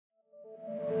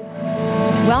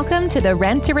Welcome to the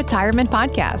Rent to Retirement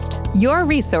Podcast, your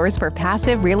resource for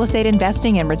passive real estate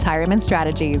investing and retirement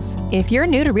strategies. If you're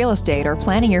new to real estate or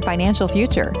planning your financial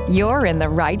future, you're in the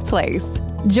right place.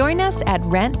 Join us at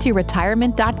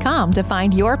renttoretirement.com to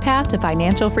find your path to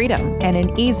financial freedom and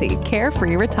an easy,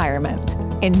 carefree retirement.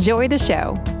 Enjoy the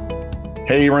show.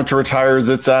 Hey, Rent to Retires,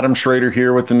 it's Adam Schrader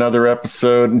here with another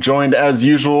episode, joined as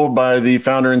usual by the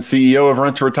founder and CEO of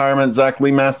Rent to Retirement, Zach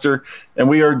Leemaster, and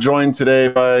we are joined today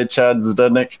by Chad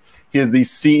Zdenek. He is the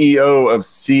CEO of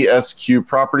CSQ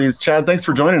Properties. Chad, thanks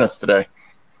for joining us today.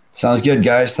 Sounds good,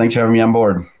 guys. Thanks for having me on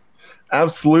board.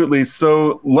 Absolutely.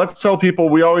 So let's tell people,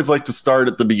 we always like to start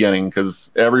at the beginning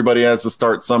because everybody has to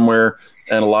start somewhere,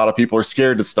 and a lot of people are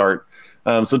scared to start.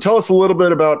 So tell us a little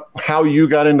bit about how you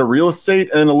got into real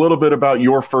estate and a little bit about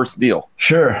your first deal.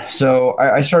 Sure. So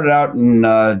I started out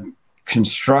in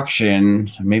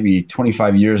construction maybe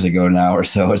 25 years ago now or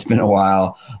so. It's been a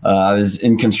while. I was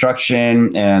in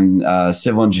construction and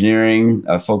civil engineering,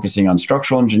 focusing on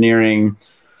structural engineering.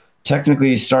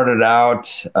 Technically started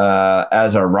out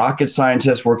as a rocket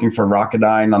scientist working for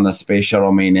Rocketdyne on the space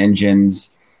shuttle main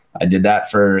engines. I did that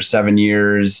for 7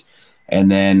 years. And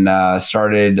then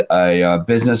started a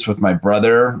business with my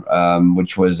brother,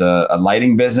 which was a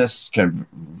lighting business, kind of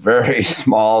very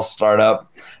small startup.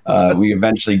 We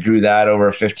eventually grew that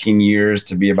over 15 years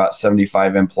to be about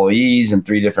 75 employees in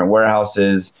 3 different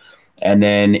warehouses. And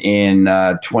then in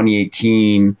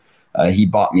 2018, he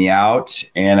bought me out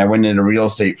and I went into real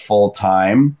estate full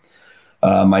time.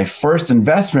 My first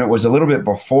investment was a little bit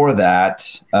before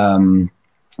that. In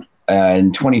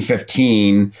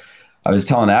 2015, I was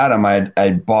telling Adam I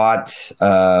bought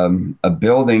a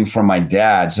building from my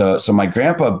dad. So my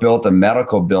grandpa built a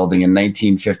medical building in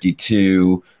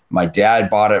 1952. My dad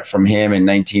bought it from him in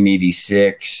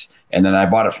 1986. And then I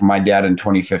bought it from my dad in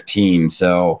 2015.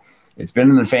 So it's been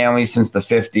in the family since the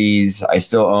 50s. I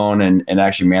still own and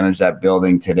actually manage that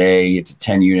building today. It's a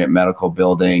 10-unit medical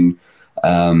building.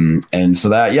 And so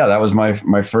that was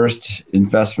my first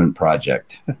investment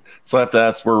project. So I have to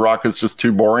ask, were rockets just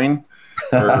too boring?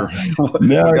 No,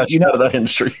 got you out of that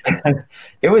industry.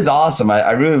 It was awesome.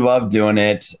 I really loved doing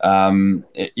it.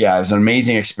 It was an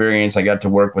amazing experience. I got to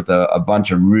work with a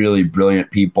bunch of really brilliant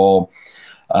people.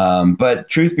 But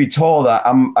truth be told,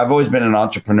 I've always been an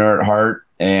entrepreneur at heart.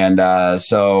 And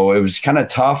so it was kind of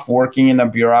tough working in a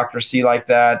bureaucracy like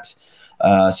that.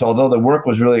 So although the work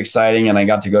was really exciting and I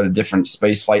got to go to different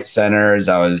space flight centers,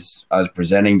 I was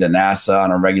presenting to NASA on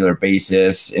a regular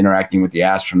basis, interacting with the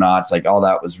astronauts, like all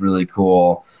that was really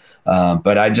cool.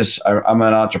 But I'm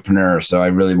an entrepreneur, so I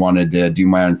really wanted to do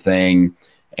my own thing.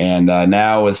 And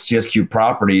now with CSQ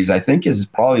Properties, I think is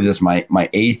probably my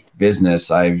 8th business.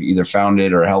 I've either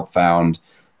founded or helped found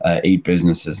 8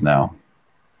 businesses now.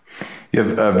 You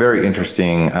have a very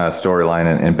interesting storyline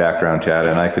and background, Chad,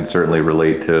 and I could certainly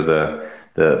relate to the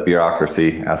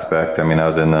bureaucracy aspect. I mean, I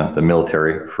was in the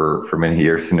military for many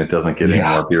years, and it doesn't get any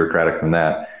more bureaucratic than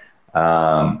that.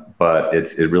 But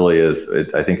it really is.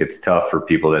 I think it's tough for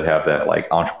people that have that like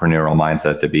entrepreneurial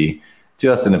mindset to be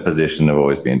just in a position of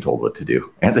always being told what to do.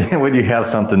 And then when you have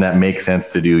something that makes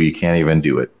sense to do, you can't even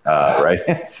do it,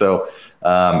 right? So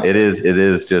it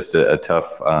is just a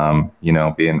tough,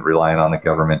 relying on the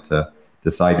government to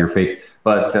decide your fate.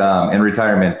 But in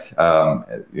retirement,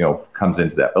 comes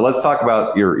into that. But let's talk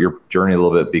about your journey a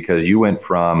little bit, because you went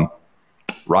from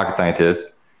rocket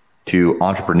scientist to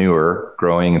entrepreneur,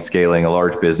 growing and scaling a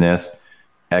large business,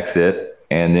 exit,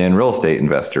 and then real estate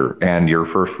investor. And your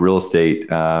first real estate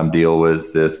deal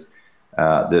was this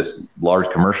large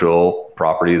commercial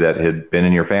property that had been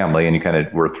in your family, and you kind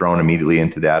of were thrown immediately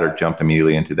into that, or jumped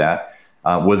immediately into that.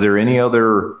 Was there any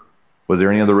other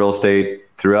real estate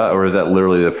throughout, or is that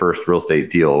literally the first real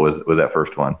estate deal? Was that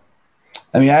first one?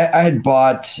 I mean, I had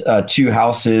bought 2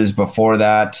 houses before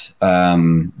that,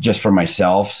 just for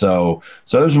myself. So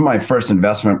this was my first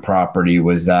investment property,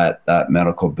 was that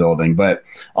medical building. But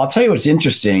I'll tell you what's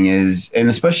interesting is, and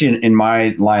especially in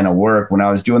my line of work, when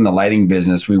I was doing the lighting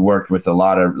business, we worked with a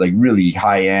lot of like really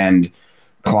high-end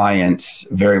clients,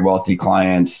 very wealthy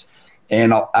clients.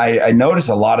 And I noticed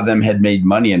a lot of them had made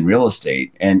money in real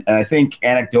estate. And I think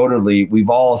anecdotally, we've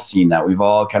all seen that. We've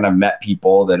all kind of met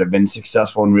people that have been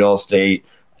successful in real estate,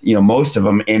 most of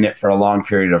them in it for a long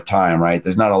period of time, right?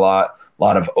 There's not a lot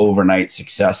of overnight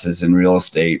successes in real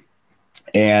estate.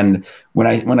 And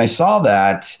when I saw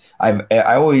that,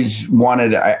 I always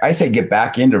wanted, I say get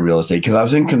back into real estate, because I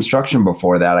was in construction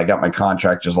before that. I got my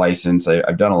contractor's license.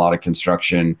 I've done a lot of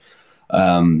construction.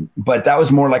 But that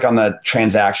was more like on the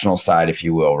transactional side, if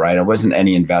you will, right? It wasn't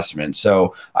any investment.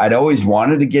 So I'd always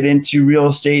wanted to get into real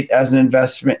estate as an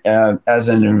investment, as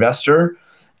an investor.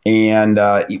 And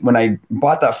when I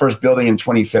bought that first building in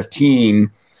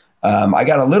 2015, I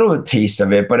got a little taste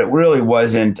of it, but it really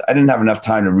wasn't. I didn't have enough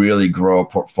time to really grow a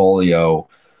portfolio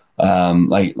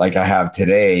like I have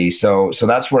today. So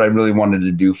that's what I really wanted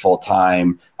to do full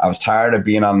time. I was tired of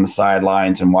being on the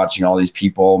sidelines and watching all these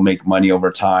people make money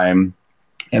over time,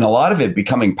 and a lot of it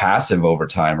becoming passive over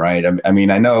time, right? I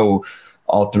mean, I know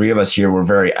all three of us here were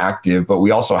very active, but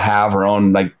we also have our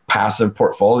own like passive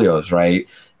portfolios, right?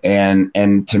 And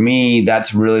to me,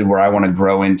 that's really where I want to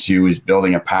grow into, is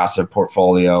building a passive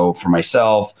portfolio for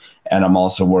myself. And I'm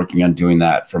also working on doing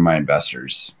that for my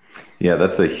investors. Yeah,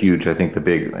 that's a huge, I think the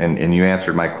big, and you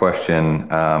answered my question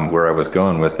where I was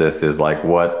going with this is like,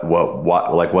 what,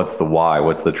 like, what's the why?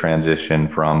 What's the transition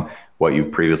from what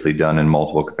you've previously done in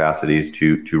multiple capacities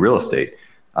to real estate?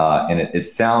 And it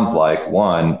sounds like,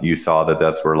 one, you saw that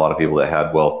that's where a lot of people that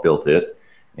had wealth built it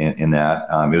in that.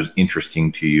 It was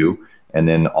interesting to you. And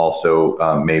then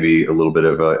also maybe a little bit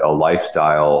of a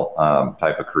lifestyle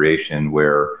type of creation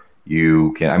where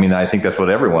you can, I mean, I think that's what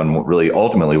everyone really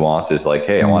ultimately wants is like,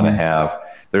 hey, I want to have,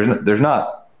 there's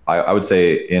not, I would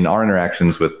say in our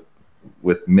interactions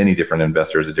with many different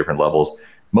investors at different levels,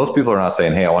 most people are not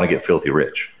saying, hey, I want to get filthy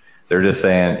rich. They're just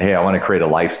saying, hey, I want to create a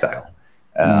lifestyle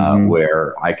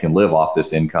where I can live off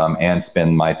this income and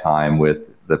spend my time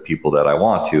with the people that I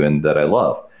want to and that I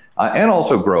love. And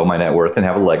also grow my net worth and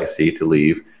have a legacy to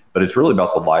leave. But it's really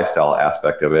about the lifestyle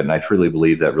aspect of it. And I truly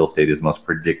believe that real estate is the most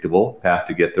predictable path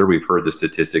to get there. We've heard the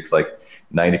statistics, like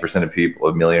 90%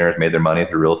 of millionaires made their money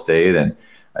through real estate. And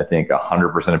I think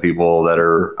 100% of people that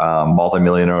are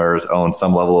multimillionaires own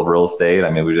some level of real estate.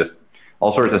 I mean, we just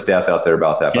all sorts of stats out there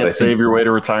about that. Can't save your way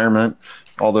to retirement,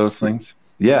 all those things.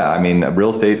 Yeah. I mean,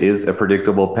 real estate is a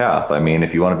predictable path. I mean,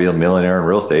 if you want to be a millionaire in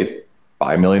real estate,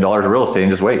 buy $1 million of real estate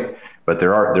and just wait. But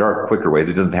there are quicker ways.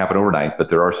 It doesn't happen overnight, but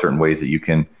there are certain ways that you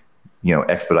can,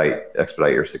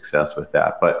 expedite your success with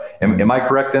that. But am I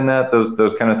correct in that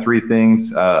those kind of three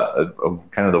things of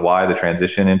kind of the why, the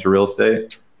transition into real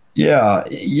estate? Yeah,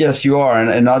 yes, you are.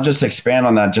 And I'll just expand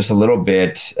on that just a little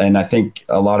bit. And I think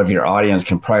a lot of your audience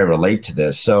can probably relate to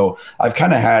this. So I've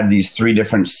kind of had these three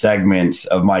different segments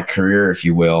of my career, if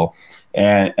you will.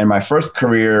 And my first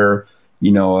career,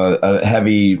 a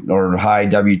heavy or high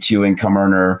W-2 income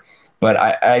earner, but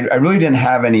I really didn't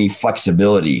have any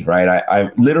flexibility, right? I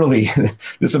literally,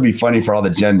 this will be funny for all the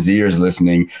Gen Zers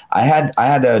listening. I had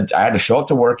to show up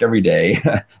to work every day.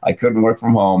 I couldn't work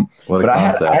from home, but I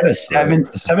had a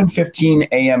 7:15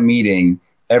 a.m. meeting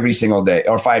every single day,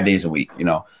 or 5 days a week.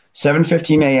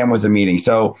 7:15 a.m. was a meeting.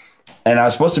 So, and I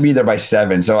was supposed to be there by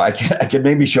 7, so I could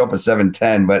maybe show up at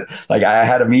 7:10, but like I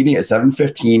had a meeting at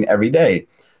 7:15 every day.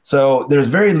 So there's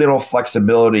very little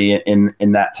flexibility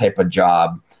in that type of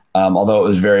job. Although it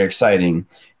was very exciting.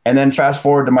 And then fast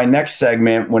forward to my next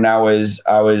segment when I was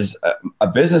a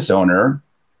business owner,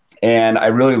 and I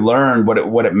really learned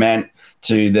what it meant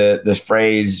to the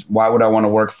phrase, why would I want to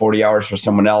work 40 hours for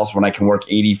someone else when I can work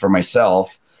 80 for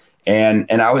myself?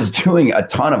 And I was doing a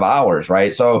ton of hours,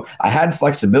 right? So I had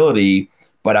flexibility,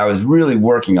 but I was really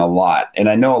working a lot. And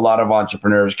I know a lot of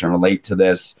entrepreneurs can relate to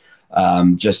this.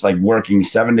 Just like working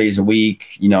 7 days a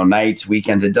week, nights,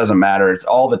 weekends, it doesn't matter. It's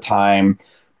all the time.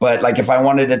 But like if I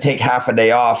wanted to take half a day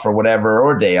off or whatever,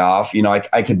 or day off,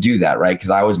 I could do that, right?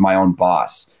 Because I was my own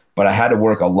boss, but I had to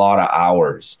work a lot of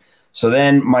hours. So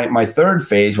then my third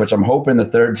phase, which I'm hoping the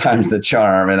third time's the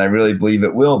charm, and I really believe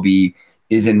it will be,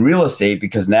 is in real estate,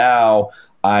 because now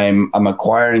I'm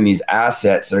acquiring these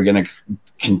assets that are going to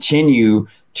continue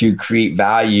to create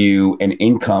value and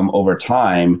income over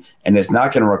time. And it's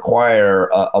not going to require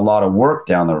a lot of work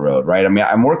down the road, right? I mean,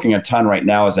 I'm working a ton right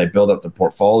now as I build up the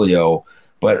portfolio.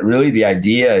 But really, the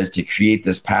idea is to create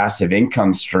this passive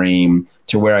income stream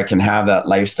to where I can have that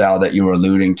lifestyle that you were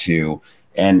alluding to.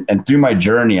 And through my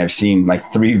journey, I've seen like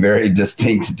three very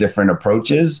distinct different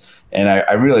approaches. And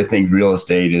I really think real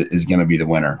estate is going to be the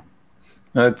winner.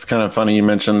 It's kind of funny. You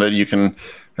mentioned that you can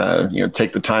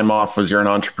take the time off as you're an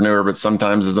entrepreneur, but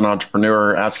sometimes as an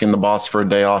entrepreneur, asking the boss for a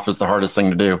day off is the hardest thing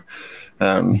to do.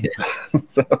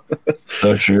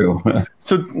 So true.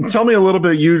 So tell me a little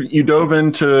bit, you dove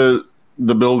into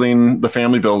the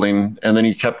family building, and then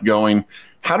you kept going.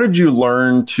 How did you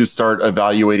learn to start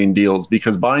evaluating deals?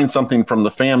 Because buying something from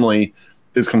the family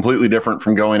is completely different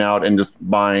from going out and just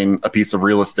buying a piece of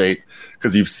real estate,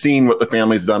 because you've seen what the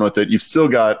family's done with it. You've still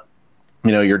got,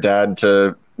 your dad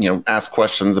to, ask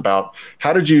questions about.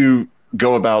 How did you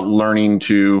go about learning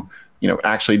to,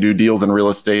 actually do deals in real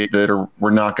estate that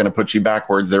were not going to put you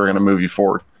backwards? They were going to move you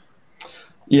forward.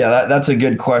 Yeah, that's a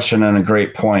good question and a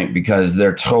great point because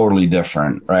they're totally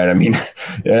different, right? I mean,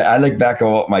 I look back at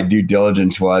what my due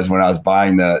diligence was when I was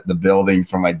buying the building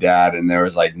from my dad, and there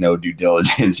was like no due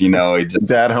diligence. He just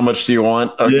Dad, how much do you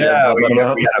want? Okay, yeah, we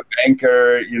had a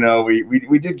banker.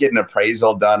 We did get an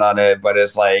appraisal done on it, but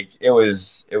it's like it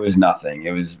was nothing.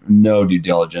 It was no due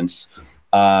diligence.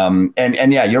 And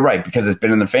yeah, you're right, because it's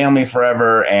been in the family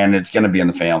forever and it's going to be in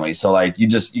the family. So like you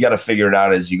got to figure it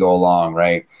out as you go along,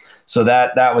 right? So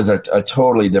that was a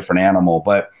totally different animal.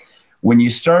 But when you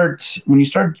start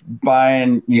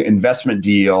buying investment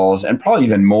deals, and probably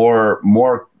even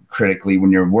more critically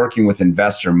when you're working with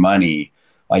investor money,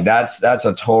 like that's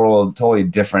a totally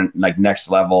different, like next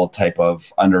level type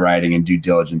of underwriting and due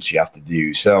diligence you have to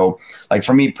do. So like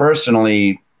for me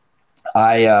personally,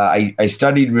 I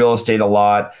studied real estate a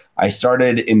lot. I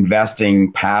started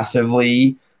investing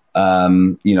passively,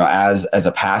 as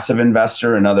a passive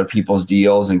investor in other people's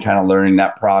deals and kind of learning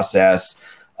that process.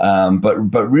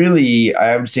 But really,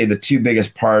 I would say the two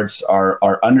biggest parts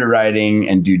are underwriting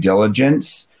and due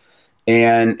diligence.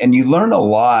 And you learn a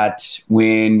lot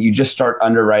when you just start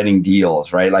underwriting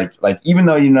deals, right? Like even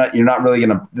though you're not really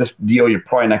gonna, this deal you're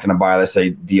probably not gonna buy. Let's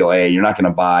say deal A, you're not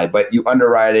gonna buy, but you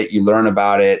underwrite it, you learn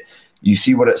about it, you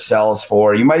see what it sells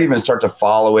for. You might even start to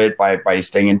follow it by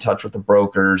staying in touch with the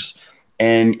brokers.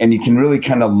 And you can really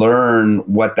kind of learn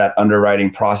what that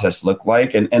underwriting process looked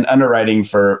like. And underwriting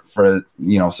for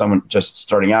someone just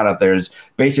starting out there is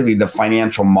basically the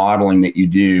financial modeling that you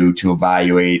do to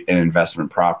evaluate an investment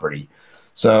property.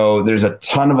 So there's a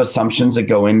ton of assumptions that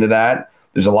go into that.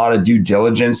 There's a lot of due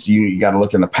diligence. You got to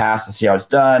look in the past to see how it's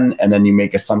done, and then you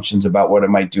make assumptions about what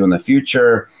it might do in the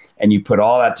future, and you put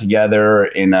all that together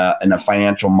in a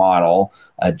financial model,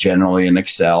 generally in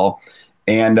Excel.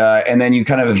 And then you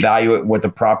kind of evaluate what the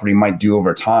property might do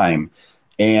over time,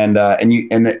 and you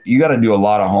got to do a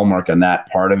lot of homework on that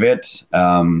part of it.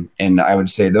 And I would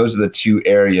say those are the two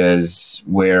areas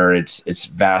where it's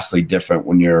vastly different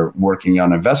when you're working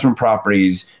on investment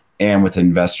properties and with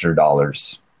investor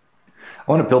dollars.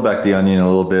 I want to peel back the onion a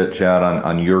little bit, Chad,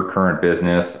 on your current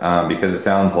business, because it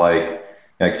sounds like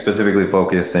specifically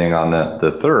focusing on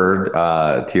the third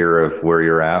tier of where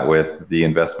you're at with the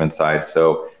investment side.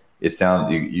 So it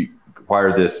sounds you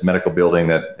acquired this medical building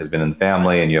that has been in the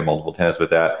family, and you have multiple tenants with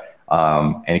that,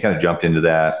 and you kind of jumped into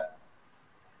that.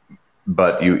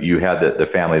 But you had the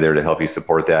family there to help you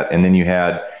support that, and then you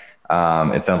had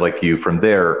it sounds like you from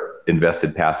there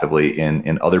invested passively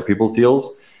in other people's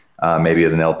deals, maybe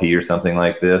as an LP or something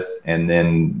like this, and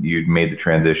then you made the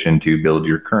transition to build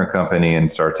your current company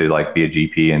and start to like be a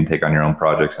GP and take on your own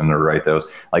projects and underwrite those.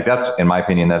 Like that's, in my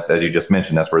opinion, that's, as you just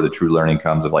mentioned, that's where the true learning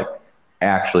comes of like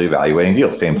actually evaluating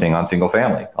deals. Same thing on single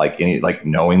family, like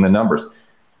knowing the numbers.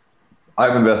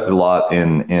 I've invested a lot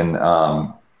in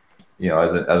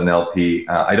as an LP.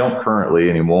 I don't currently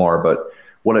anymore, but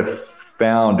what I've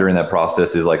found during that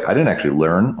process is like I didn't actually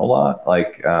learn a lot.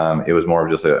 Like it was more of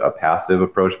just a passive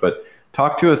approach. But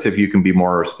talk to us if you can be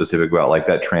more specific about like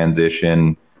that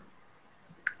transition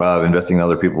of investing in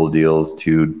other people's deals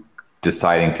to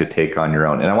deciding to take on your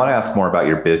own. And I want to ask more about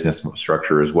your business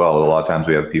structure as well. A lot of times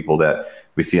we have people that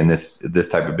we see in this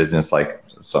type of business, like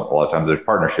a lot of times there's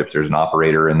partnerships, there's an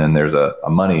operator, and then there's a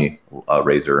money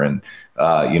raiser, and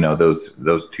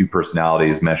those two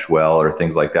personalities mesh well or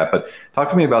things like that. But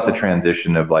talk to me about the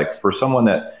transition of like, for someone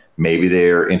that maybe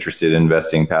they're interested in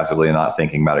investing passively and not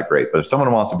thinking about it great, but if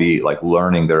someone wants to be like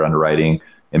learning their underwriting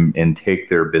and take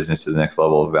their business to the next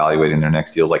level, evaluating their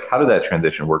next deals, like how did that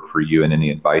transition work for you, and any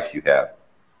advice you have?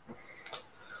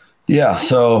 Yeah,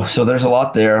 so there's a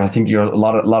lot there. I think you're a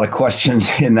lot of questions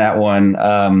in that one.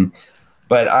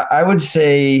 But I would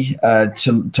say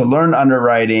to learn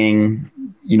underwriting,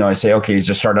 I say, okay,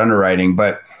 just start underwriting.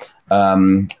 But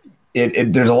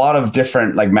there's a lot of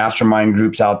different like mastermind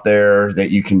groups out there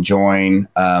that you can join.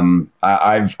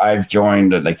 I've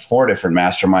joined like 4 different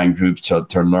mastermind groups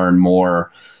to learn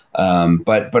more.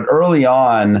 But early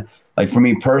on, like for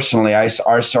me personally, I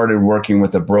started working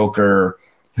with a broker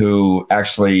who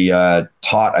actually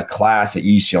taught a class at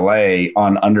UCLA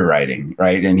on underwriting,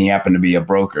 right? And he happened to be a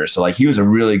broker. So like he was a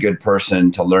really good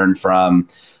person to learn from.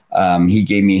 He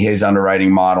gave me his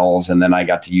underwriting models, and then I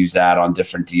got to use that on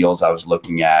different deals I was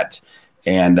looking at.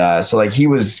 And so like he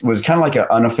was kind of like an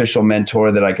unofficial mentor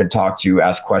that I could talk to,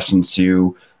 ask questions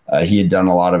to. He had done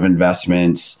a lot of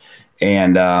investments.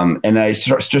 And I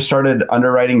just started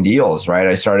underwriting deals, right?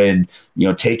 I started,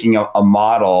 taking a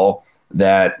model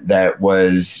that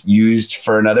was used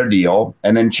for another deal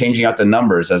and then changing out the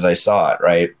numbers as I saw it,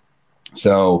 right?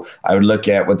 So I would look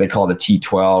at what they call the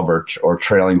T12 or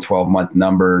trailing 12-month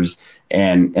numbers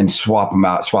and swap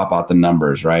out the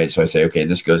numbers, right? So I say, okay,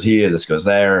 this goes here, this goes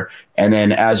there. And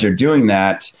then as you're doing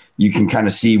that, you can kind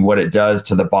of see what it does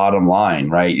to the bottom line,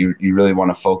 right? You really want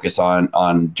to focus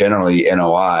on generally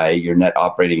NOI, your net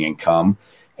operating income.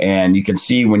 And you can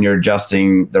see when you're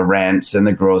adjusting the rents and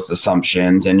the growth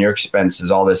assumptions and your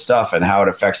expenses, all this stuff, and how it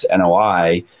affects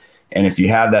NOI. And if you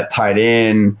have that tied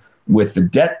in with the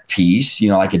debt piece,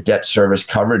 like a debt service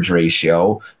coverage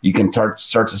ratio, you can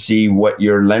start to see what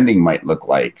your lending might look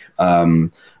like. I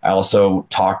also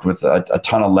talked with a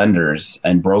ton of lenders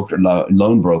and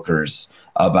loan brokers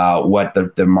about what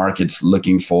the market's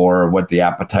looking for, what the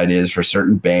appetite is for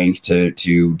certain banks to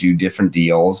do different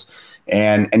deals.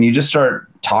 And you just start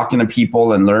talking to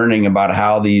people and learning about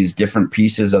how these different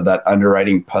pieces of that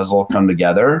underwriting puzzle come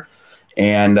together.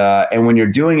 And when you're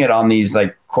doing it on these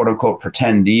like quote unquote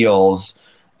pretend deals,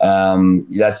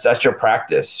 that's your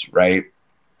practice, right?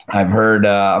 I've heard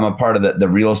I'm a part of the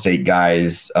real estate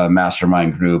guys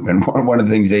mastermind group, and one of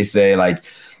the things they say, like,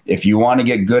 if you want to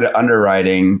get good at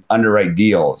underwriting, underwrite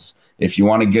deals. If you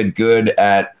want to get good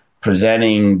at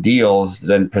presenting deals,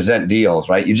 then present deals,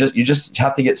 right? You just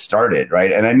have to get started,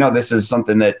 right? And I know this is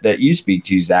something that you speak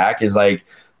to, Zach, is like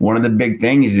one of the big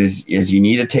things is you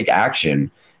need to take action.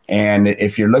 And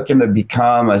if you're looking to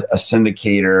become a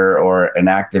syndicator or an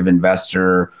active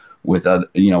investor with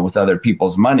other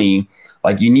people's money,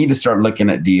 like you need to start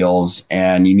looking at deals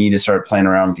and you need to start playing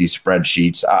around with these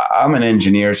spreadsheets. I'm an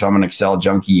engineer, so I'm an Excel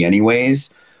junkie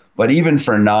anyways. But even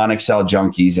for non-Excel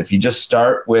junkies, if you just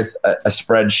start with a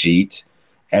spreadsheet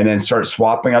and then start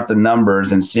swapping out the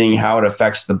numbers and seeing how it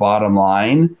affects the bottom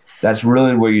line, that's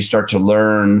really where you start to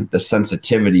learn the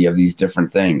sensitivity of these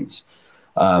different things.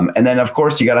 And then, of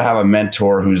course, you got to have a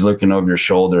mentor who's looking over your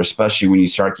shoulder, especially when you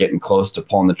start getting close to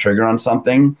pulling the trigger on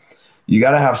something. You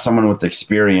got to have someone with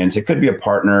experience. It could be a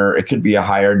partner. It could be a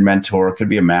hired mentor. It could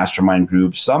be a mastermind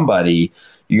group, somebody.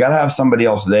 You got to have somebody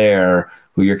else there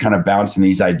who you're kind of bouncing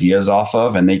these ideas off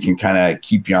of, and they can kind of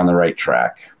keep you on the right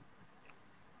track.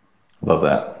 Love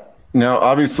that. Now,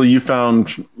 obviously, you found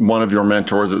one of your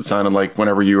mentors, it sounded like,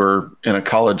 whenever you were in a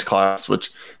college class, which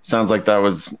sounds like that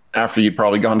was after you'd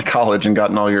probably gone to college and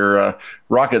gotten all your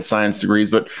rocket science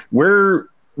degrees. But where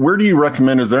do you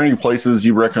recommend? Is there any places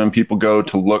you recommend people go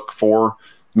to look for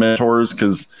mentors?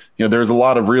 Because there's a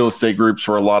lot of real estate groups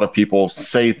where a lot of people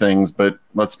say things, but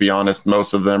let's be honest,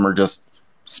 most of them are just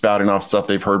spouting off stuff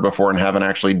they've heard before and haven't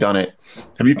actually done it.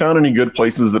 Have you found any good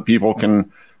places that people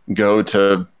can go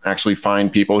to actually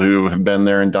find people who have been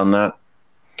there and done that?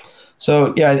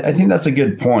 So, yeah, I think that's a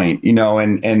good point.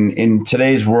 And in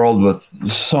today's world with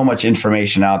so much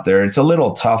information out there, it's a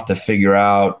little tough to figure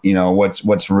out,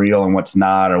 what's real and what's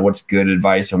not, or what's good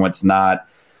advice and what's not.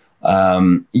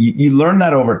 You learn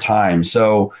that over time.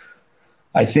 So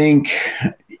I think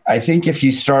if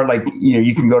you start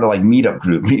you can go to meetup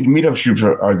groups. Meetup groups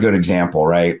are a good example,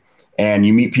 right? And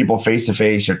you meet people face to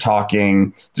face, you're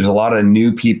talking. There's a lot of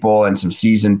new people and some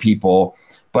seasoned people,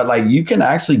 but you can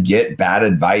actually get bad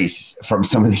advice from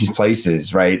some of these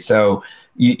places, right? So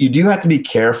you do have to be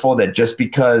careful that just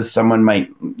because someone might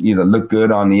look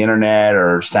good on the internet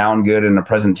or sound good in a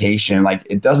presentation,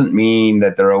 it doesn't mean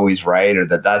that they're always right or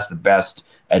that that's the best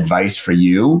advice for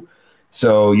you.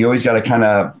 So you always got to kind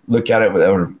of look at it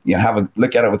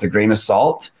with a grain of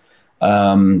salt.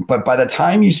 But by the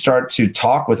time you start to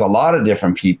talk with a lot of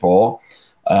different people,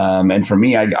 and for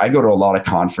me, I go to a lot of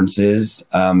conferences.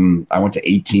 I went to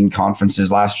 18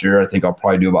 conferences last year. I think I'll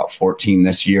probably do about 14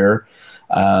 this year.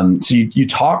 So you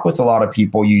talk with a lot of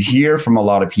people, you hear from a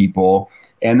lot of people,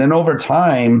 and then over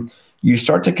time, you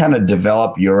start to kind of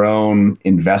develop your own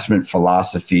investment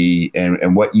philosophy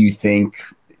and what you think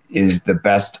is the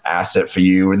best asset for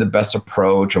you or the best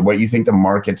approach or what you think the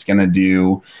market's going to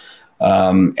do.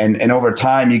 And over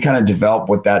time, you kind of develop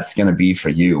what that's going to be for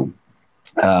you.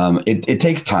 It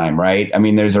takes time, right? I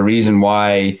mean, there's a reason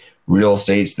why real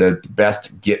estate's the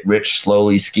best get rich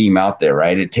slowly scheme out there,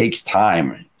 right? It takes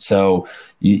time. So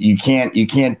you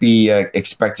can't be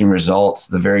expecting results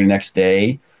the very next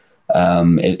day.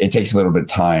 It takes a little bit of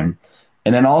time.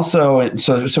 And then also,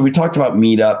 so we talked about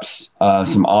meetups,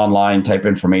 some online type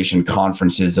information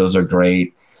conferences. Those are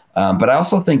great. But I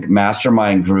also think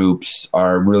mastermind groups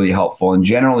are really helpful. And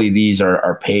generally, these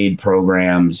are paid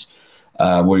programs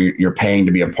where you're paying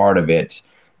to be a part of it.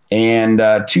 And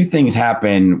two things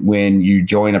happen when you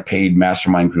join a paid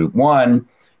mastermind group. One,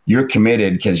 you're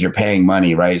committed because you're paying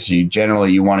money, right? So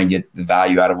you want to get the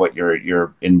value out of what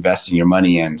you're investing your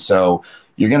money in. So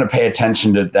you're going to pay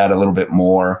attention to that a little bit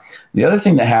more. The other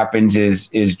thing that happens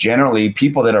is generally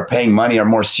people that are paying money are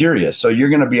more serious. So you're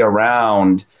going to be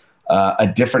around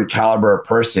a different caliber of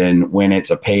person when it's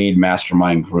a paid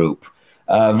mastermind group.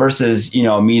 Versus, a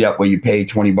meetup where you pay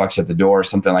 $20 at the door or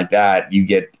something like that. You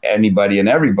get anybody and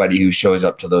everybody who shows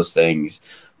up to those things.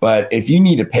 But if you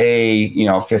need to pay,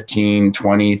 15,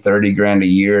 20, 30 grand a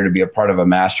year to be a part of a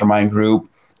mastermind group,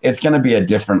 it's going to be a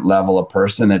different level of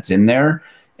person that's in there.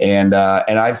 And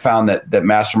I've found that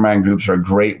mastermind groups are a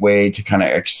great way to kind of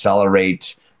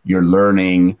accelerate your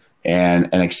learning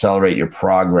and accelerate your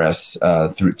progress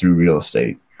through real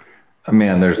estate.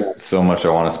 Man, there's so much I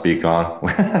want to speak on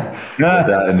with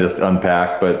that and just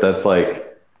unpack, but that's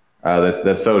like,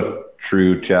 that's so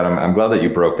true, Chad. I'm glad that you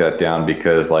broke that down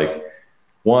because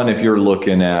one, if you're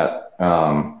looking at,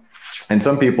 and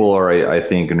some people are, I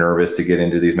think, nervous to get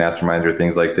into these masterminds or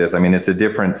things like this. I mean, it's a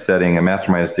different setting. A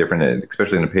mastermind is different,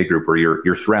 especially in a paid group where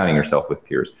you're surrounding yourself with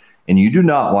peers, and you do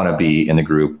not want to be in the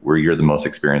group where you're the most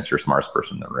experienced or smartest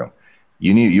person in the room.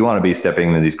 You want to be stepping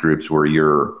into these groups where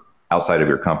you're outside of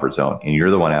your comfort zone and you're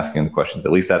the one asking the questions.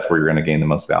 At least that's where you're going to gain the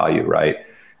most value, right?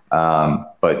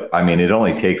 But I mean, it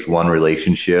only takes one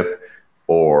relationship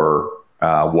or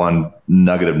one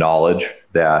nugget of knowledge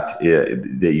that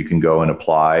you can go and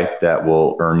apply that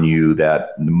will earn you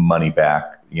that money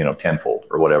back, tenfold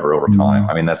or whatever over time.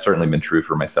 I mean, that's certainly been true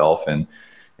for myself and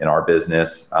in our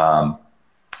business.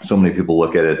 So many people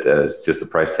look at it as just the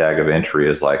price tag of entry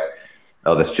is like,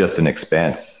 oh, that's just an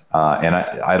expense. And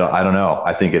I don't know.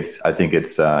 I think it's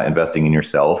investing in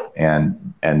yourself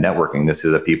and networking. This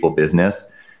is a people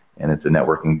business and it's a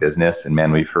networking business. And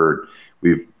man,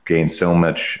 we've gained so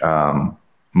much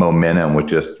momentum with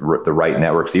just the right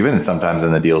networks. Even sometimes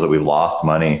in the deals that we've lost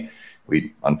money,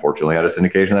 we unfortunately had a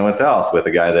syndication that went south with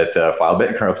a guy that filed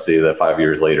bankruptcy 5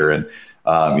 years later. And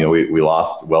we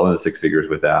lost well into six figures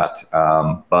with that.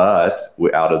 But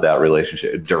out of that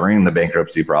relationship during the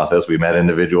bankruptcy process, we met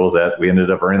individuals that we ended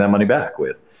up earning that money back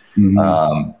with.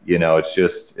 It's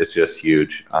just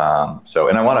huge.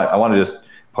 And I want to just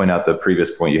point out the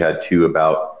previous point you had too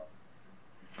about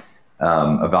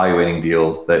evaluating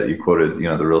deals that you quoted,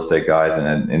 the real estate guys.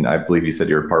 And I believe you said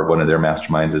you're part of one of their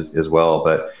masterminds as well.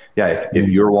 But yeah, if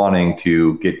you're wanting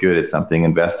to get good at something,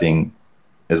 investing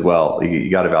as well, you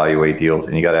got to evaluate deals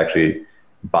and you got to actually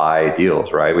buy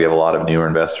deals, right? We have a lot of newer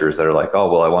investors that are like, oh,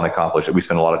 well, I want to accomplish it. We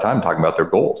spend a lot of time talking about their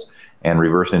goals and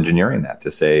reverse engineering that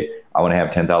to say, I want to have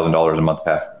 $10,000 a month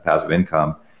passive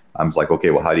income. I'm just like,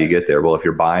 okay, well, how do you get there? Well, if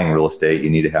you're buying real estate, you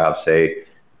need to have, say,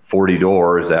 40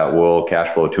 doors that will cash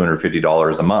flow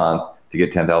 $250 a month to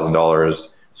get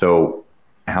 $10,000. So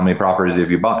how many properties have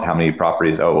you bought? How many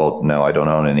properties? Oh, well, no, I don't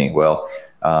own any. Well,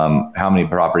 how many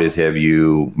properties have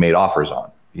you made offers on?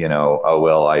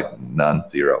 None,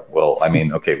 zero. Well, I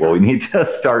mean, okay, well, we need to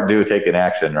start taking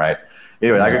action, right?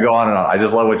 Anyway, I could go on and on. I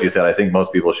just love what you said. I think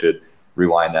most people should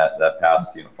rewind that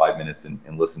past 5 minutes and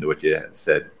listen to what you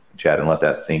said, Chad, and let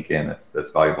that sink in. That's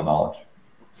valuable knowledge.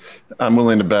 I'm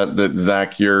willing to bet that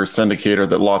Zach, your syndicator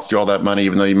that lost you all that money,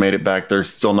 even though you made it back, they're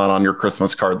still not on your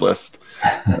Christmas card list.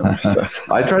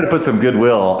 I tried to put some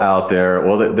goodwill out there.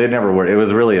 Well, they never were. It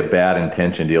was really a bad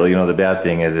intention deal. The bad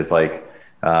thing is it's like,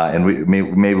 and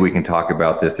maybe we can talk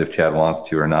about this if Chad wants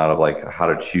to or not, of like how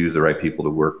to choose the right people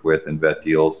to work with and vet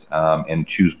deals and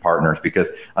choose partners, because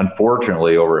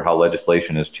unfortunately over how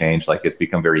legislation has changed, like it's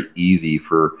become very easy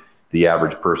for the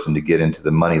average person to get into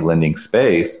the money lending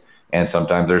space. And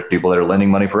sometimes there's people that are lending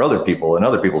money for other people and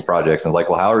other people's projects. And it's like,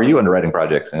 well, how are you underwriting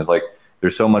projects? And it's like,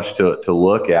 there's so much to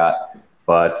look at.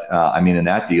 But in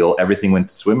that deal, everything went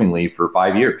swimmingly for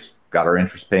 5 years. Got our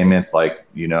interest payments. We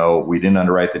didn't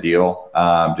underwrite the deal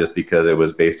just because it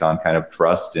was based on kind of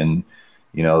trust. And,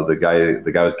 the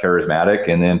guy was charismatic.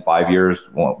 And then 5 years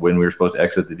when we were supposed to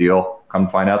exit the deal, come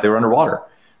to find out they were underwater,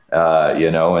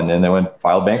 and then they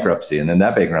filed bankruptcy. And then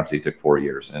that bankruptcy took 4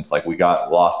 years. And it's like, we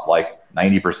lost like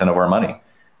 90% of our money,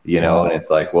 and it's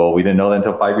like, well, we didn't know that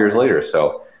until 5 years later.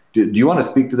 So do you want to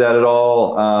speak to that at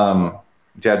all,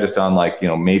 Chad, just on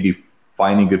maybe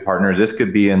finding good partners? This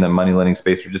could be in the money lending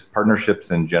space or just partnerships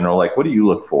in general. Like, what do you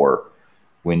look for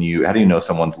how do you know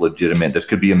someone's legitimate? This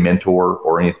could be a mentor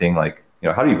or anything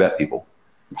how do you vet people?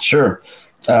 Sure.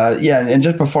 And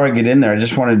just before I get in there, I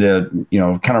just wanted to,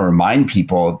 kind of remind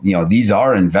people, these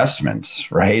are investments,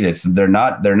 right? They're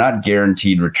not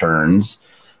guaranteed returns.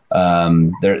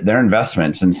 They're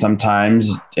investments, and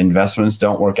sometimes investments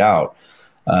don't work out.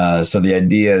 So the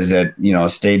idea is that,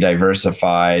 stay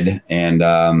diversified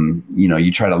and,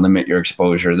 you try to limit your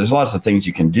exposure. There's lots of things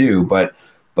you can do, but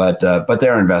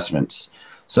they're investments.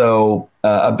 So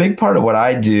a big part of what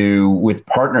I do with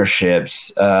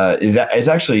partnerships is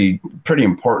actually pretty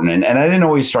important. And I didn't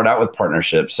always start out with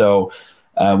partnerships. So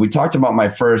we talked about my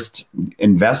first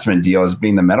investment deal as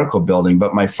being the medical building,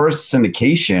 but my first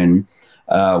syndication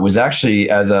was actually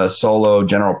as a solo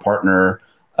general partner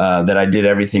that I did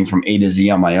everything from A to Z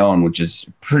on my own, which is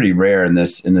pretty rare in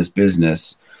this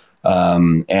business. So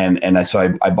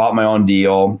I bought my own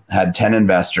deal, had 10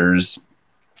 investors,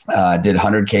 did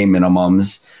 100K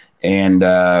minimums, and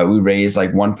we raised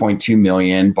like 1.2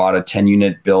 million, bought a 10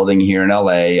 unit building here in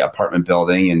LA, apartment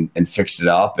building, and fixed it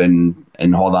up and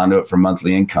hold on to it for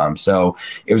monthly income. So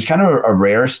it was kind of a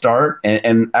rare start.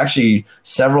 And actually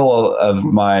several of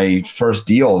my first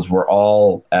deals were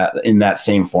all in that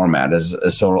same format as a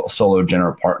solo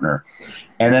general partner.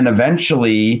 And then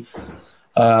eventually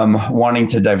wanting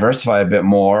to diversify a bit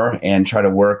more and try to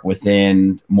work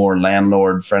within more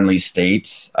landlord friendly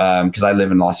states, because I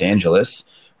live in Los Angeles,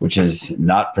 which is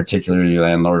not particularly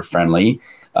landlord friendly.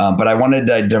 But I wanted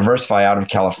to diversify out of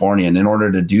California. And in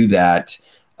order to do that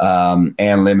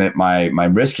and limit my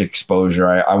risk exposure,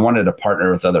 I wanted to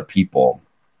partner with other people.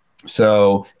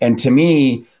 So, and to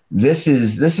me, this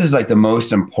is like the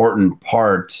most important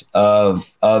part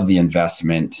of the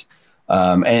investment.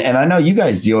 And I know you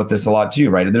guys deal with this a lot too,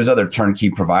 right? There's other turnkey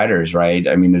providers, right?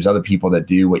 I mean, there's other people that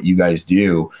do what you guys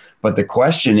do. But the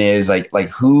question is like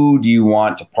who do you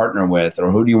want to partner with,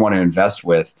 or who do you want to invest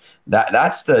with?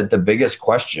 That's the biggest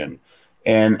question.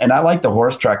 And I like the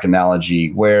horse track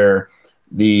analogy where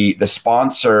the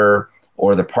sponsor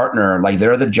or the partner, like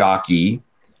they're the jockey,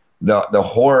 the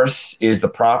horse is the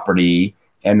property,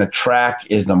 and the track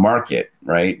is the market,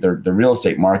 right? The real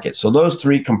estate market. So those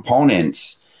three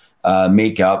components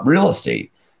make up real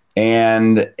estate.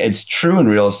 And it's true in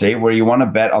real estate where you want to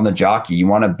bet on the jockey, you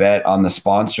want to bet on the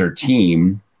sponsor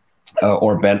team,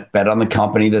 or bet on the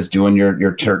company that's doing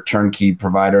your turnkey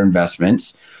provider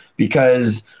investments.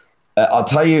 Because I'll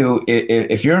tell you,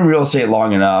 if you're in real estate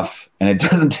long enough, and it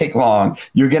doesn't take long,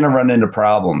 you're going to run into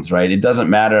problems, right? It doesn't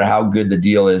matter how good the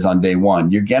deal is on day one.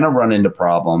 You're going to run into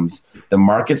problems. The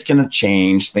market's going to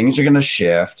change. Things are going to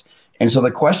shift. And so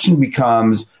the question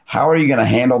becomes, how are you going to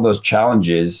handle those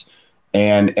challenges?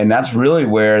 And that's really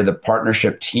where the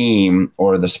partnership team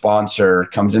or the sponsor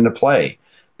comes into play,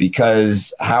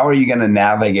 because how are you going to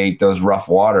navigate those rough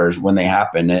waters when they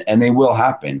happen? And they will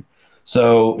happen.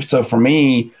 So for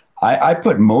me, I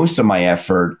put most of my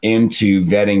effort into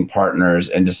vetting partners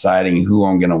and deciding who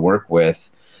I'm going to work with,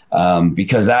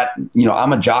 because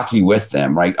I'm a jockey with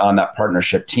them, right, on that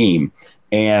partnership team.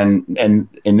 And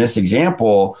in this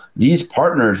example, these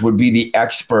partners would be the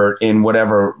expert in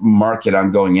whatever market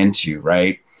I'm going into,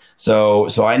 right? So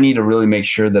I need to really make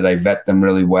sure that I vet them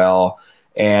really well.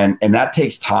 And that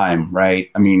takes time,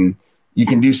 right? I mean, you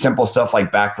can do simple stuff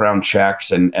like background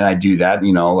checks, and I do that,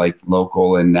 like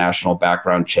local and national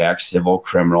background checks, civil,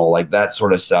 criminal, like that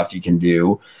sort of stuff you can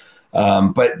do.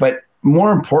 But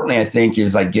more importantly, I think,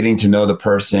 is like getting to know the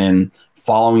person,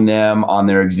 following them on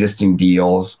their existing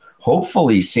deals,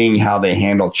 hopefully seeing how they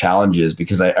handle challenges,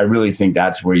 because I really think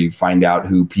that's where you find out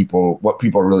what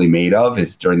people are really made of,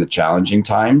 is during the challenging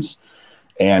times.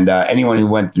 And anyone who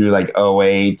went through like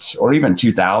 2008 or even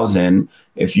 2000,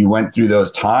 if you went through those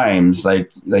times,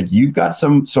 like you've got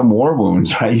some war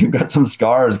wounds, right? You've got some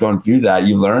scars going through that.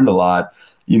 You learned a lot.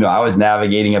 I was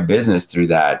navigating a business through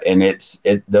that, and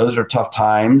those are tough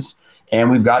times. And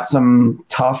we've got some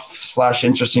tough /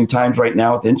 interesting times right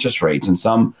now with interest rates, and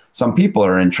some people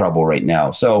are in trouble right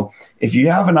now. So if you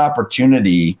have an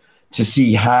opportunity to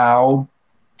see how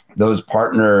those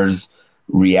partners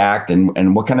react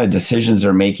and what kind of decisions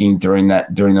they're making during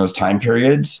those time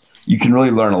periods, you can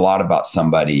really learn a lot about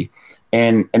somebody.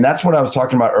 And that's what I was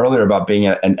talking about earlier about being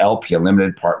an LP, a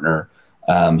limited partner.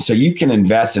 So you can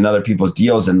invest in other people's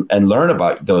deals and learn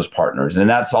about those partners. And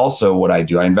that's also what I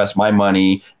do. I invest my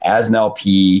money as an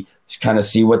LP, kind of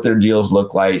see what their deals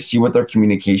look like, see what their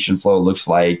communication flow looks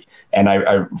like. And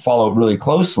I follow it really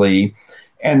closely.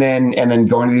 And then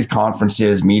going to these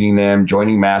conferences, meeting them,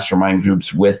 joining mastermind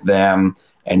groups with them,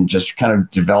 and just kind of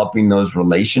developing those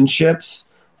relationships,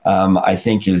 I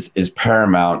think is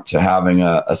paramount to having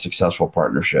a successful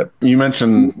partnership. You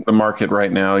mentioned the market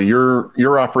right now.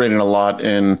 You're operating a lot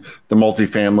in the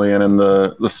multifamily and in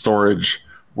the storage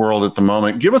world at the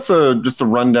moment. Give us just a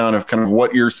rundown of kind of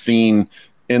what you're seeing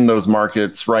in those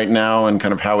markets right now, and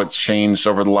kind of how it's changed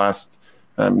over the last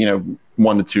 1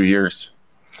 to 2 years.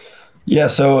 Yeah,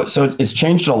 so it's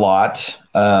changed a lot,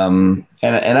 and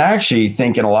I actually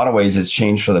think in a lot of ways it's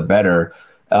changed for the better.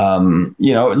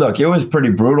 Look, it was pretty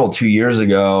brutal 2 years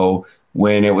ago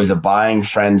when it was a buying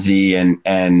frenzy, and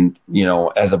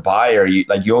as a buyer,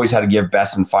 you always had to give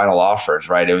best and final offers,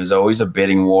 right? It was always a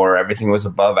bidding war. Everything was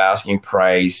above asking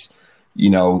price.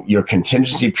 Your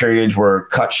contingency periods were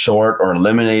cut short or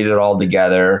eliminated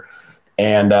altogether,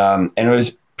 and it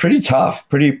was pretty tough,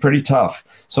 pretty tough.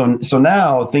 So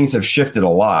now things have shifted a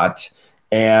lot,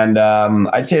 and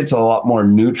I'd say it's a lot more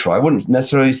neutral. I wouldn't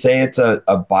necessarily say it's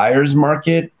a buyer's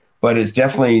market, but it's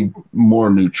definitely more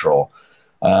neutral.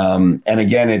 And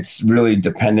again, it's really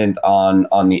dependent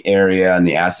on the area and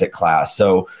the asset class.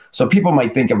 So people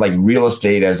might think of like real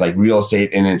estate as like real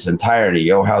estate in its entirety.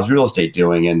 How's real estate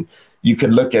doing? And you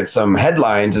could look at some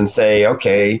headlines and say,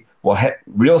 okay, well,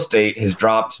 real estate has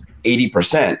dropped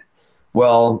 80%.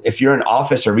 Well, if you're in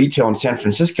office or retail in San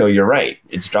Francisco, you're right.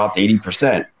 It's dropped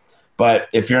 80%. But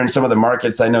if you're in some of the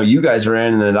markets I know you guys are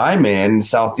in and that I'm in,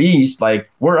 Southeast,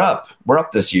 like we're up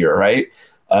this year, right?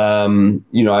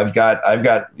 I've got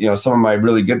some of my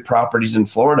really good properties in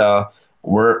Florida.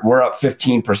 We're up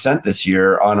 15% this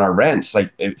year on our rents,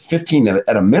 like 15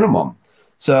 at a minimum.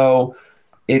 So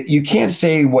you can't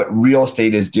say what real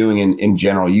estate is doing in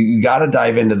general. You got to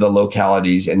dive into the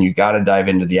localities and you got to dive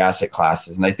into the asset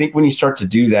classes. And I think when you start to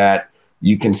do that,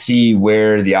 you can see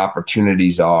where the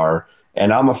opportunities are.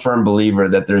 And I'm a firm believer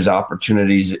that there's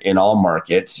opportunities in all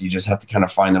markets. You just have to kind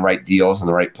of find the right deals in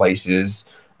the right places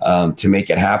to make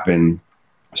it happen.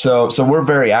 So we're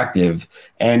very active.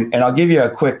 And I'll give you a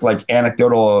quick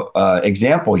anecdotal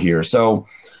example here. So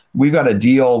we've got a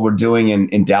deal we're doing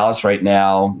in Dallas right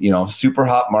now, super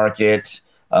hot market,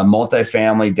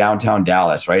 multifamily downtown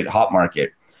Dallas, right? Hot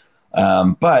market.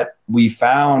 But we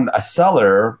found a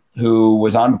seller who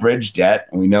was on bridge debt.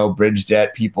 And we know bridge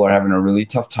debt people are having a really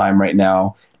tough time right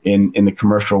now in the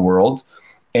commercial world.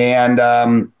 And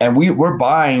we're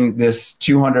buying this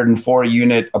 204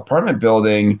 unit apartment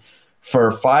building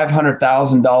for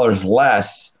 $500,000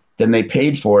 less than they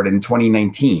paid for it in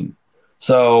 2019.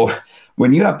 So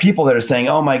when you have people that are saying,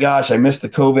 oh my gosh, I missed the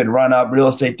COVID run up, real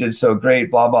estate did so great,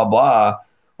 blah, blah, blah.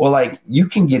 Well, you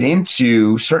can get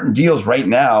into certain deals right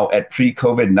now at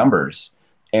pre-COVID numbers.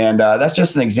 And that's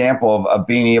just an example of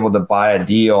being able to buy a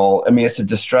deal. I mean, it's a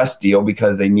distressed deal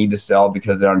because they need to sell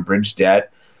because they're on bridge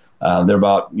debt. They're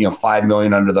about $5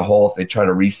 million under the hole if they try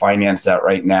to refinance that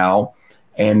right now,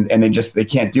 and they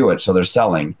can't do it, so they're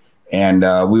selling. And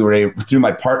we were able, through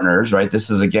my partners, right? This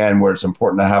is again where it's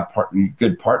important to have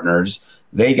good partners.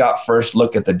 They got first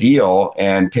look at the deal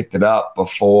and picked it up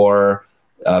before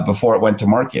it went to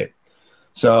market.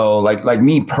 So like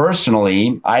me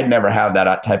personally, I'd never have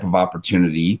that type of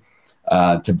opportunity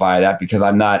to buy that because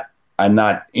I'm not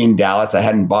in Dallas. I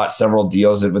hadn't bought several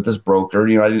deals with this broker.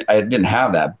 I didn't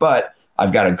have that, but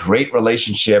I've got a great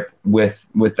relationship with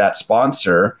that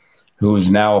sponsor who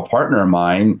is now a partner of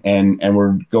mine, and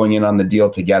we're going in on the deal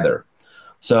together.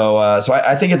 So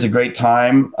I think it's a great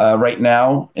time right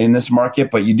now in this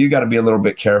market, but you do got to be a little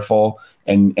bit careful.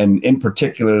 And in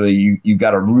particularly, you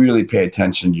got to really pay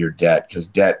attention to your debt because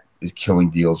debt is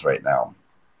killing deals right now.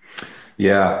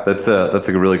 Yeah, that's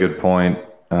a really good point,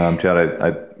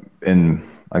 Chad. And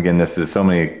again, this is so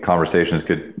many conversations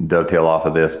could dovetail off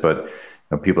of this, but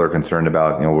people are concerned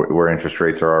about where interest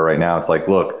rates are right now. It's like,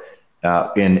 look,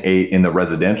 in the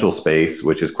residential space,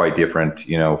 which is quite different,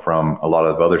 from a lot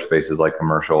of other spaces like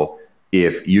commercial.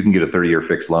 If you can get a 30-year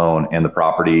fixed loan and the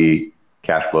property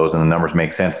cash flows and the numbers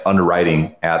make sense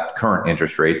underwriting at current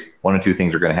interest rates, one of two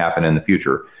things are going to happen in the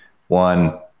future.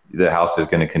 One, the house is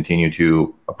going to continue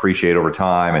to appreciate over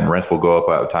time and rents will go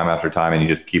up time after time, and you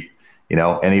just keep,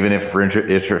 and even if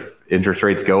interest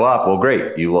rates go up, well,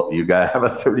 great. You got to have a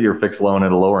 30-year fixed loan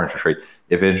at a lower interest rate.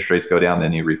 If interest rates go down,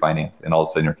 then you refinance, and all of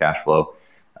a sudden your cash flow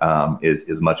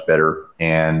is much better,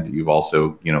 and you've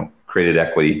also created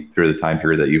equity through the time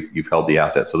period that you've held the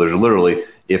asset. So there's literally,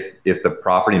 if the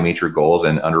property meets your goals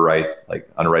and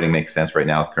underwriting makes sense right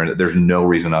now, there's no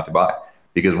reason not to buy,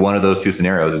 because one of those two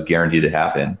scenarios is guaranteed to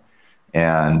happen.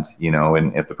 And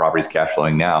and if the property's cash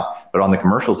flowing now, but on the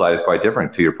commercial side, it's quite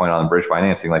different. To your point on the bridge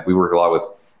financing, we work a lot with.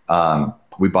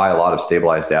 We buy a lot of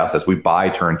stabilized assets. We buy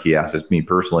turnkey assets, me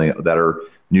personally, that are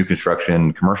new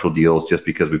construction commercial deals, just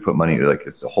because we put money,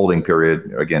 it's a holding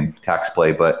period, again, tax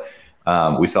play. But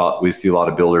we see a lot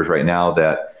of builders right now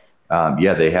that,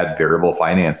 they had variable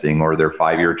financing, or their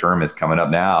 5-year term is coming up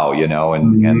now,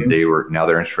 and now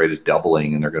their interest rate is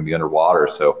doubling and they're going to be underwater.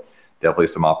 So definitely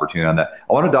some opportunity on that.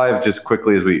 I want to dive just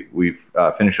quickly as we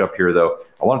finish up here, though.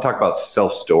 I want to talk about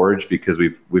self-storage, because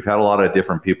we've had a lot of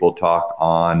different people talk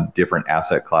on different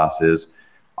asset classes.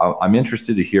 I'm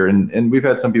interested to hear, and we've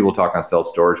had some people talk on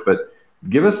self-storage, but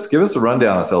give us a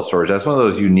rundown on self-storage. That's one of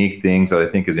those unique things that I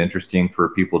think is interesting for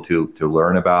people to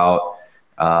learn about.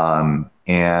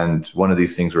 And one of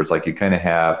these things where it's like you kind of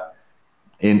have,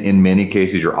 in many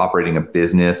cases, you're operating a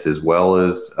business as well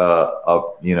as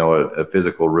a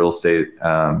physical real estate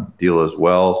deal as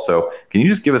well. So can you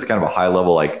just give us kind of a high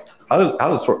level, like how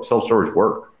does self-storage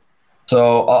work?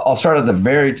 So I'll start at the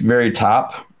very, very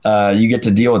top. You get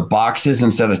to deal with boxes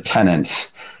instead of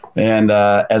tenants. And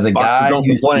as a guy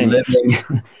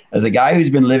who's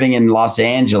been living in Los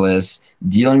Angeles,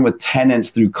 dealing with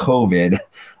tenants through COVID,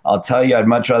 I'll tell you, I'd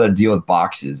much rather deal with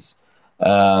boxes.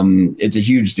 It's a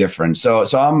huge difference. So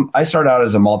I started out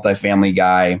as a multifamily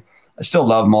guy. I still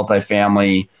love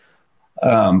multifamily,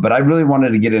 but I really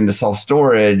wanted to get into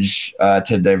self-storage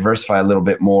to diversify a little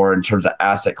bit more in terms of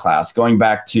asset class. Going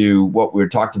back to what we were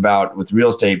talked about with real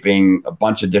estate being a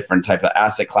bunch of different types of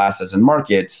asset classes and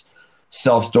markets,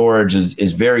 self-storage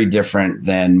is very different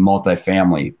than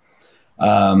multifamily.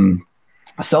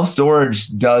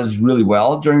 Self-storage does really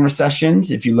well during recessions.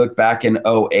 If you look back in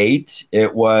 2008,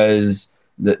 it was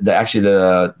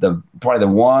probably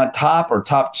the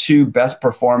top two best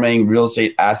performing real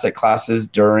estate asset classes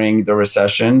during the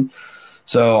recession.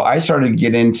 So I started to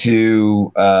get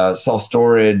into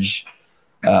self-storage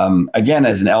again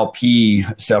as an LP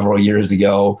several years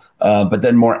ago, but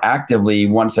then more actively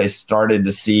once I started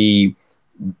to see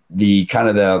the kind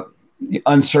of the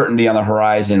uncertainty on the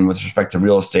horizon with respect to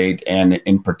real estate and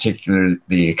in particular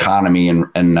the economy and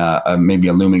maybe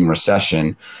a looming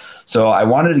recession. So I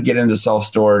wanted to get into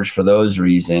self-storage for those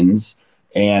reasons.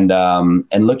 And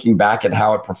looking back at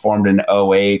how it performed in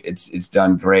 2008, it's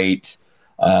done great.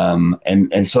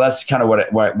 And so that's kind of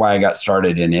why I got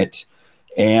started in it.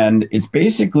 And it's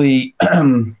basically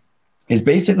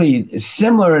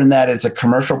similar in that it's a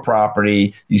commercial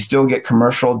property. You still get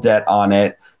commercial debt on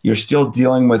it. You're still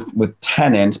dealing with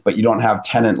tenants, but you don't have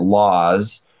tenant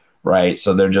laws, right?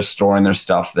 So they're just storing their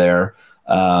stuff there.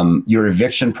 Your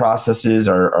eviction processes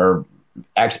are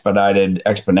expedited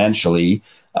exponentially.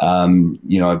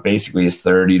 It basically is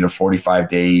 30 to 45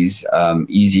 days,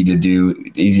 easy to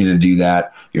do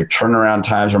that. Your turnaround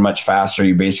times are much faster.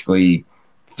 You basically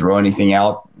throw anything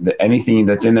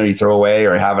that's in there, you throw away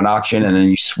or have an auction, and then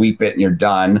you sweep it and you're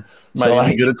done.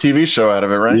 Might get a TV show out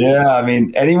of it, right? Yeah. I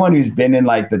mean, anyone who's been in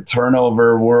like the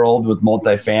turnover world with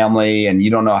multifamily and you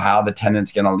don't know how the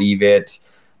tenant's going to leave it,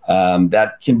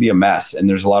 that can be a mess. And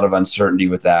there's a lot of uncertainty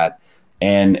with that.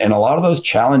 And a lot of those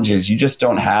challenges you just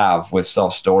don't have with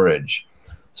self-storage.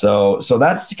 So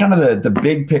that's kind of the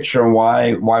big picture and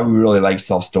why we really like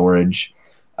self-storage.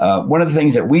 One of the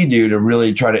things that we do to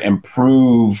really try to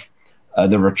improve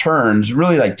the returns,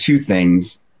 really like two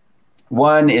things.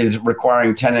 One is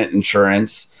requiring tenant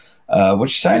insurance,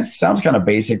 which sounds kind of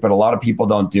basic, but a lot of people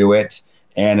don't do it.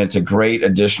 And it's a great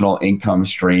additional income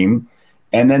stream.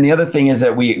 And then the other thing is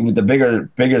that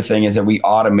the bigger thing is that we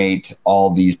automate all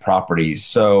these properties.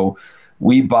 So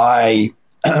we buy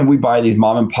these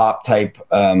mom and pop type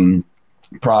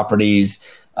properties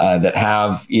that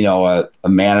have, a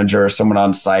manager or someone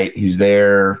on site who's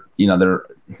there, they're,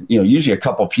 usually a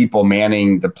couple people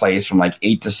manning the place from like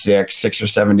 8 to 6 or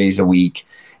 7 days a week.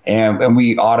 And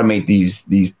we automate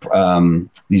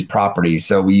these properties.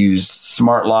 So we use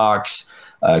smart locks,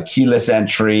 keyless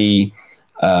entry.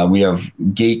 We have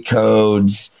gate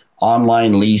codes,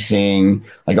 online leasing,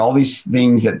 like all these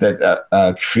things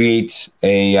that create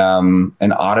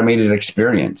an automated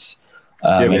experience. Do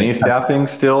you have any staffing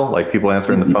still, like people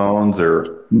answering the phones or?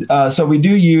 So we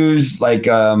do use like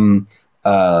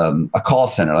a call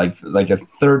center, like a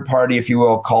third party, if you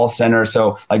will, call center.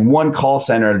 So like one call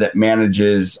center that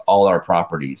manages all our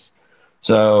properties.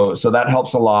 So that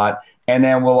helps a lot. And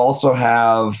then we'll also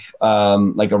have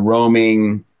like a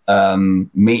roaming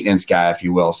maintenance guy, if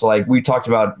you will. So like we talked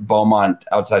about Beaumont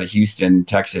outside of Houston,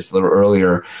 Texas a little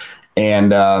earlier. And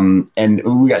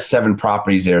we got 7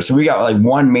 properties there. So we got like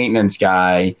one maintenance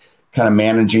guy kind of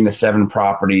managing the 7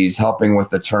 properties, helping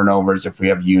with the turnovers if we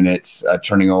have units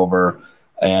turning over.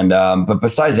 And but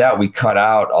besides that, we cut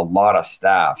out a lot of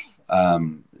staff,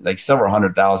 like several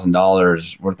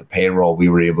 $100,000 worth of payroll we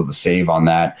were able to save on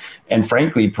that, and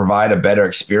frankly, provide a better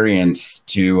experience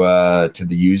to the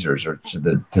users or to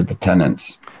the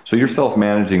tenants. So you're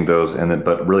self-managing those,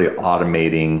 but really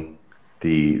automating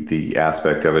the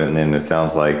aspect of it, and then it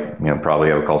sounds like probably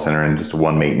have a call center and just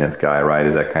one maintenance guy, right?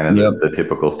 Is that kind of the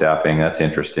typical staffing? That's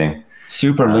interesting.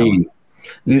 Super lean.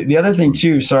 The other thing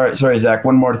too, sorry, Zach,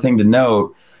 one more thing to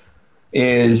note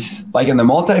is like in the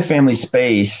multifamily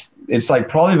space, it's like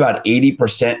probably about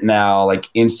 80% now, like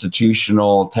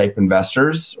institutional type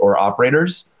investors or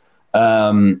operators,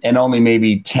 and only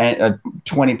maybe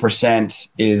 20%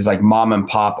 is like mom and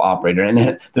pop operator.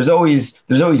 And there's always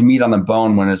meat on the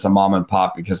bone when it's a mom and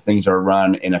pop because things are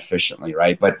run inefficiently,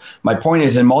 right? But my point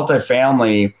is in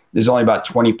multifamily, there's only about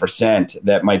 20%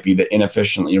 that might be the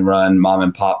inefficiently run mom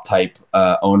and pop type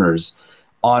owners.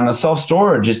 On a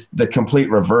self-storage, it's the complete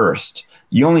reversed.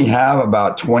 You only have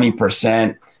about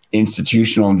 20%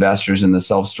 institutional investors in the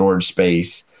self-storage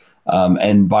space.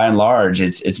 And by and large,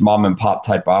 it's mom and pop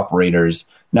type operators.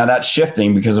 Now that's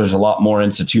shifting because there's a lot more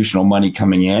institutional money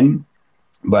coming in,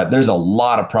 but there's a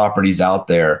lot of properties out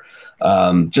there.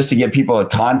 Just to give people a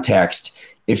context,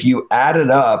 if you added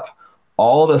up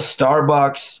all the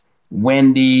Starbucks,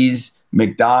 Wendy's,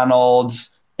 McDonald's,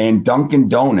 and Dunkin'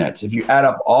 Donuts, if you add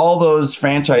up all those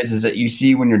franchises that you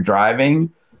see when you're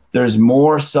driving, there's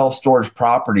more self-storage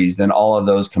properties than all of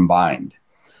those combined.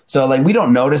 So like we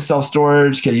don't notice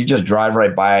self-storage because you just drive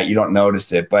right by it. You don't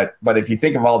notice it. But if you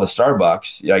think of all the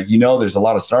Starbucks, like, there's a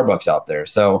lot of Starbucks out there.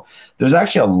 So there's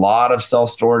actually a lot of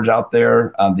self-storage out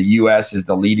there. The US is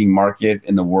the leading market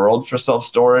in the world for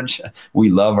self-storage. We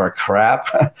love our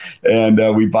crap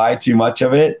and we buy too much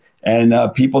of it. And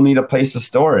people need a place to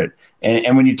store it.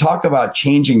 And when you talk about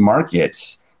changing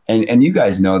markets, and you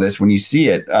guys know this when you see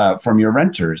it from your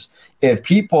renters, if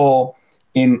people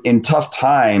in tough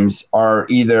times are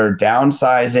either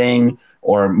downsizing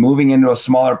or moving into a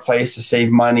smaller place to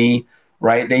save money,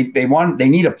 right? They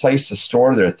need a place to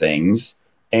store their things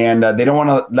and they don't want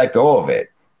to let go of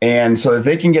it. And so if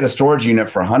they can get a storage unit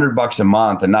for $100 a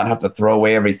month and not have to throw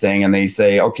away everything, and they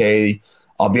say, okay,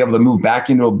 I'll be able to move back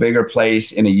into a bigger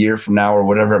place in a year from now or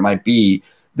whatever it might be,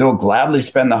 they'll gladly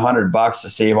spend the $100 to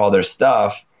save all their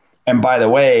stuff. And by the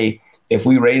way, if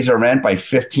we raise our rent by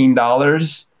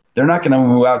 $15, they're not going to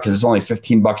move out because it's only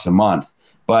 $15 a month.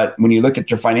 But when you look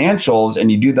at your financials and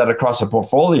you do that across a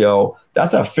portfolio,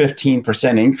 that's a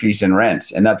 15% increase in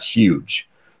rents, and that's huge.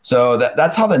 So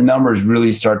that's how the numbers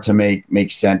really start to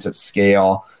make sense at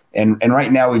scale. And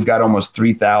right now we've got almost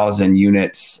 3,000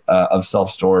 units of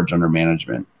self-storage under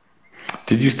management.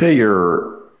 Did you say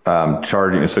you're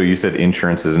charging? So you said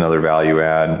insurance is another value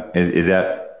add. Is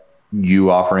that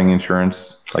you offering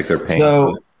insurance, like they're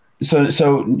paying?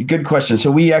 So good question.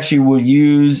 So we actually will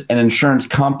use an insurance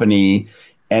company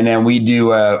and then we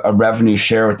do a revenue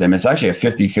share with them. It's actually a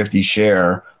 50-50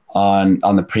 share on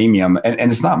the premium.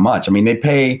 And it's not much. I mean,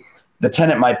 the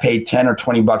tenant might pay 10 or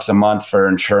 $20 a month for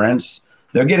insurance.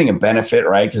 They're getting a benefit,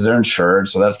 right? Because they're insured.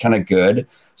 So that's kind of good.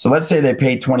 So let's say they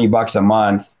pay $20 a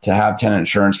month to have tenant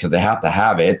insurance because they have to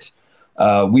have it.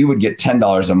 We would get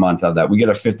 $10 a month of that. We get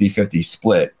a 50-50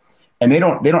 split. And they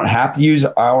don't have to use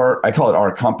I call it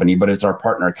our company, but it's our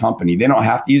partner company. They don't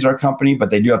have to use our company, but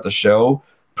they do have to show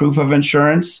proof of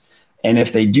insurance. And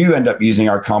if they do end up using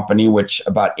our company, which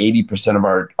about 80%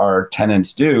 of our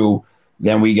tenants do,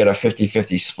 then we get a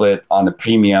 50-50 split on the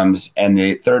premiums, and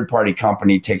the third party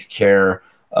company takes care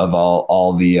of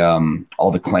all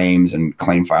the claims and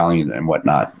claim filing and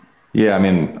whatnot. Yeah, I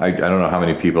mean, I don't know how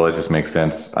many people, it just makes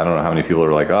sense. I don't know how many people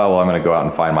are like, oh, well, I'm going to go out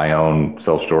and find my own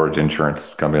self-storage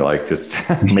insurance company, like just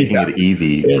making it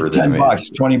easy. It's $10,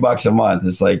 $20 a month.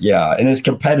 It's like, yeah. And it's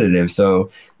competitive.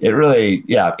 So it really,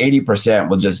 80%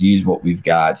 will just use what we've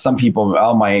got. Some people,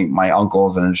 my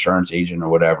uncle's an insurance agent or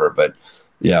whatever, but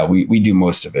yeah, we do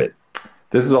most of it.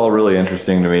 This is all really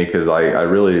interesting to me because I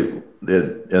really,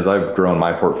 as I've grown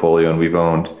my portfolio and we've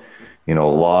owned, a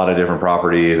lot of different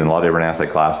properties and a lot of different asset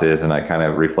classes. And I kind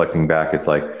of reflecting back, it's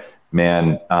like,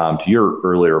 man, to your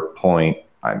earlier point,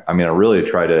 I really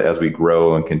try to, as we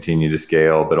grow and continue to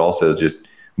scale, but also just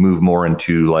move more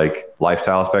into like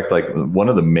lifestyle aspect. Like one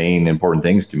of the main important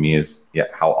things to me is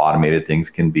how automated things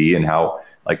can be and how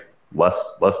like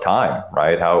less time,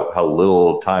 right? How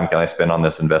little time can I spend on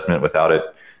this investment without it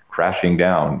crashing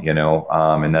down,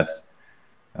 and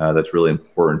that's really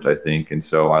important, I think. And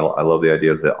so I love the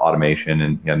idea of the automation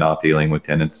and not dealing with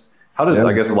tenants. How does,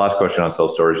 I guess the last question on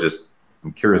self-storage, just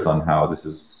I'm curious on how this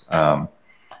is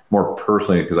more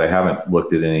personally, because I haven't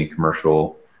looked at any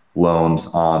commercial loans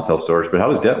on self-storage, but how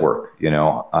does debt work?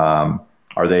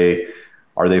 Are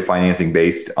they financing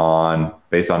based on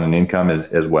an income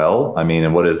as well? I mean,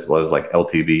 and what does like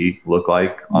LTV look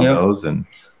like on those? And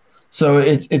so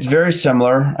it's very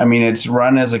similar. I mean, it's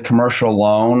run as a commercial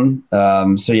loan.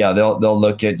 They'll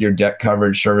look at your debt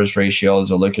coverage, service ratios.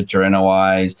 They'll look at your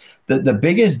NOIs. The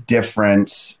biggest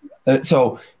difference.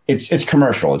 So it's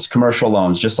commercial. It's commercial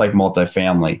loans, just like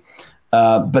multifamily.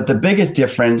 But the biggest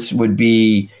difference would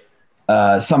be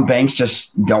some banks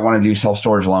just don't want to do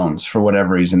self-storage loans for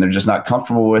whatever reason. They're just not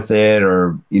comfortable with it,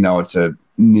 or it's a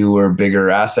newer, bigger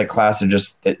asset class.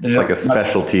 It's like a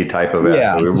specialty type of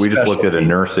asset. We just looked at a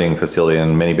nursing facility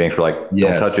and many banks were like,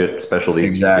 don't touch it, specialty.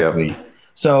 Exactly. Yep.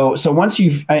 So once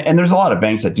and there's a lot of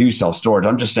banks that do self-storage.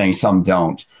 I'm just saying some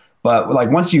don't. But like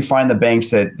once you find the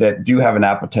banks that do have an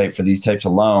appetite for these types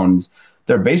of loans,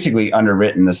 they're basically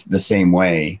underwritten the same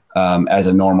way as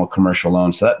a normal commercial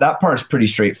loan. So that part is pretty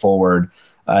straightforward.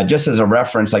 Just as a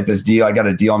reference, like this deal, I got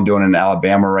a deal I'm doing in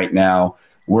Alabama right now.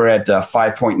 We're at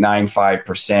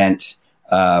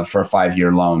 5.95% for a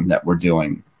 5-year loan that we're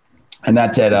doing. And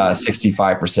that's at 65%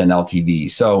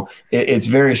 LTV. So it's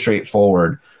very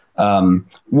straightforward.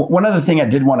 One other thing I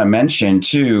did want to mention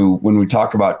too, when we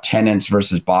talk about tenants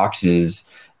versus boxes,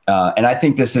 and I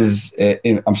think this is,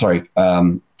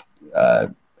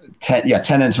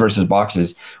 tenants versus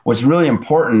boxes. What's really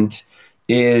important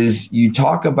is you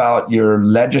talk about your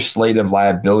legislative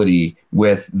liability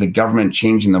with the government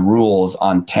changing the rules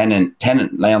on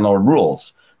tenant landlord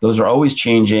rules. Those are always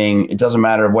changing. It doesn't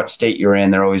matter what state you're in,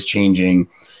 they're always changing.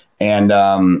 And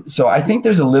so I think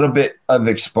there's a little bit of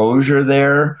exposure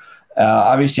there.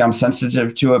 Obviously, I'm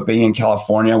sensitive to it. Being in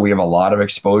California, we have a lot of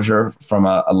exposure from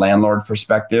a landlord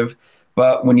perspective.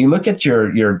 But when you look at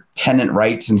your tenant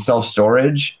rights and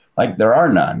self-storage, like there are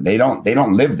none. They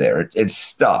don't live there. It's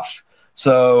stuff.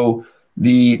 So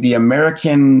the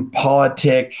American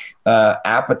politic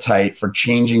appetite for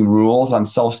changing rules on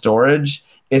self-storage,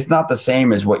 it's not the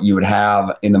same as what you would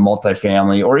have in the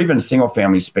multifamily or even single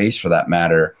family space for that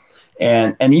matter.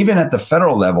 And even at the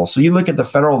federal level. So you look at the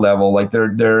federal level, like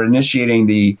they're initiating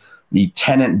the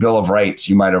tenant bill of rights.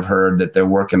 You might have heard that they're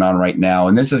working on right now.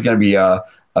 And this is going to be a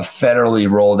federally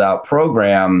rolled out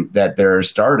program that they're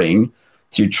starting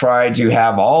to try to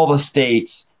have all the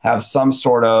states have some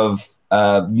sort of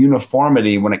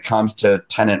uniformity when it comes to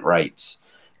tenant rights.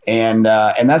 And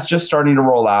that's just starting to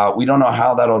roll out. We don't know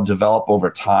how that'll develop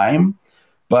over time,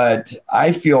 but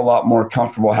I feel a lot more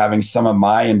comfortable having some of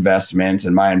my investments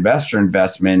and my investor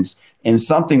investments in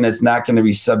something that's not going to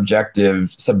be subjected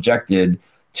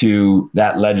to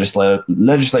that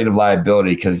legislative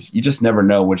liability, because you just never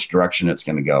know which direction it's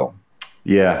going to go.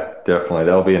 Yeah, definitely.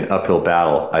 That'll be an uphill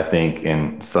battle, I think,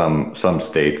 in some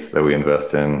states that we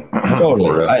invest in.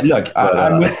 Totally.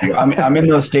 I'm with you. I'm in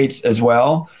those states as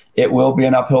well. It will be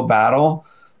an uphill battle,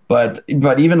 but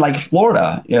even like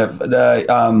Florida,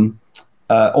 the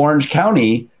Orange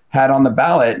County had on the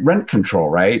ballot rent control,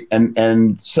 right?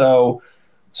 And so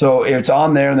it's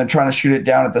on there, and they're trying to shoot it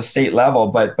down at the state level.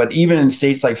 But even in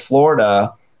states like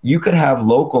Florida, you could have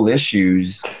local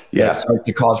issues that start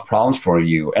to cause problems for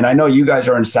you. And I know you guys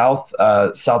are in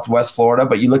Southwest Florida,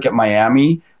 but you look at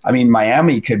Miami. I mean,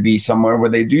 Miami could be somewhere where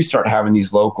they do start having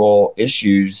these local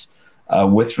issues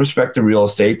with respect to real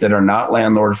estate that are not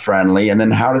landlord friendly. And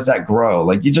then how does that grow?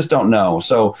 Like, you just don't know.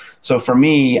 So for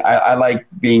me, I like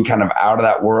being kind of out of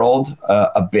that world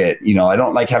a bit. I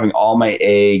don't like having all my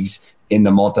eggs in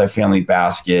the multifamily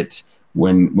basket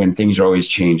when things are always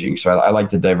changing. So I like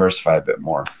to diversify a bit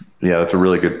more. Yeah, that's a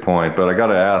really good point. But I got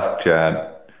to ask, Chad,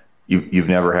 you've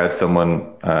never had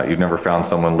someone, you've never found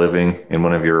someone living in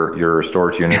one of your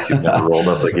storage units. You've never rolled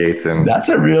up the gates and that's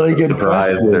a really good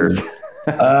surprise. Question. There's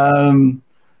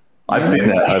I've seen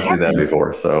that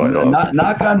before. So I don't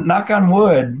knock on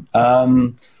wood.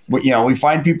 We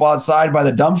find people outside by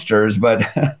the dumpsters, but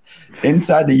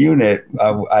inside the unit,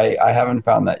 I haven't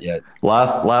found that yet.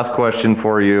 Last question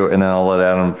for you, and then I'll let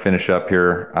Adam finish up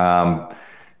here.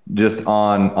 Just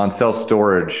on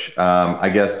self-storage, I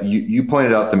guess you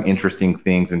pointed out some interesting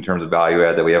things in terms of value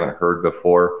add that we haven't heard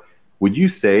before. Would you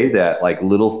say that like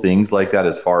little things like that,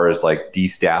 as far as like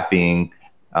de-staffing,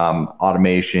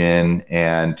 automation,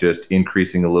 and just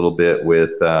increasing a little bit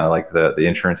with like the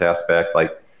insurance aspect,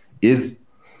 like is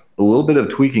a little bit of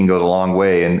tweaking goes a long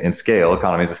way in scale,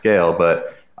 economies of scale.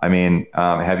 But I mean,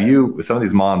 have you, some of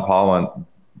these mom and pop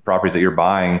properties that you're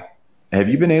buying, have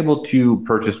you been able to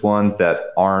purchase ones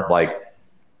that aren't like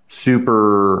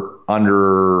super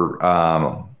under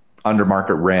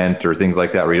market rent or things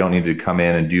like that, where you don't need to come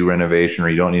in and do renovation, or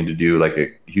you don't need to do like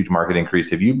a huge market increase?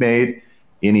 Have you made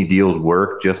any deals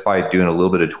work just by doing a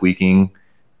little bit of tweaking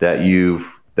that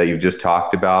you've just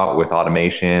talked about with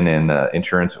automation and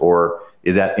insurance, or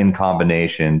is that in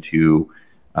combination to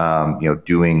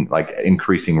doing like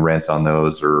increasing rents on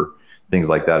those or things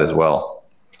like that as well?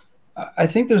 I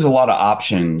think there's a lot of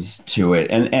options to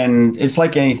it, and it's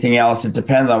like anything else. It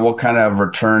depends on what kind of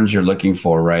returns you're looking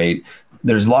for, right?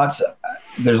 There's lots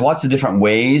of different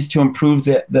ways to improve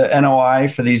the NOI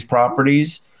for these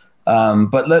properties.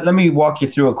 But let me walk you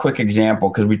through a quick example,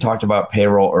 because we talked about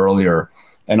payroll earlier,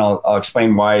 and I'll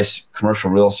explain why commercial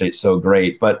real estate is so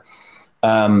great. But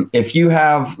if you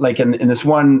have, like in this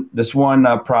one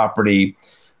property,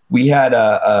 we had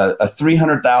a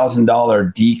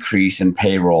 $300,000 decrease in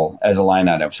payroll as a line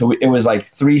item. So it was like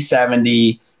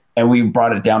 370 and we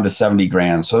brought it down to 70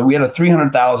 grand. So we had a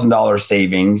 $300,000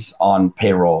 savings on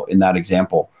payroll in that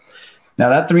example. Now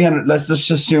that 300, let's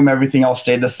just assume everything else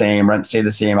stayed the same, rent stayed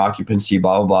the same, occupancy,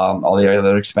 blah, blah, blah, all the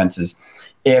other expenses.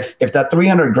 If that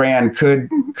 300 grand could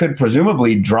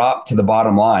presumably drop to the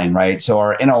bottom line, right? So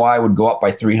our NOI would go up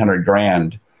by 300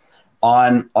 grand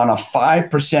on a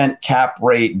 5% cap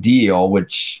rate deal,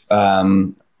 which we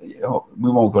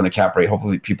won't go into cap rate.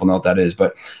 Hopefully people know what that is.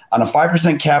 But on a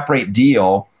 5% cap rate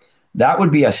deal, that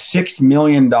would be a $6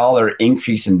 million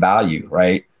increase in value,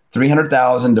 right?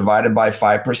 300,000 divided by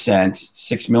 5%,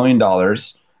 $6 million.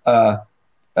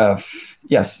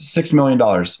 Yes, $6 million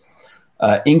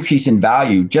increase in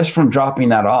value just from dropping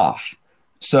that off.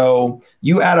 So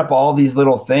you add up all these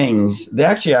little things, they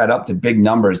actually add up to big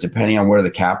numbers depending on where the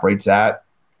cap rate's at.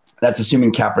 That's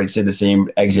assuming cap rates stay the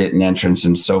same, exit and entrance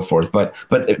and so forth. But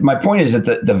my point is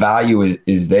that the value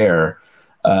is there.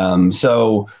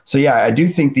 So yeah, I do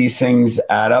think these things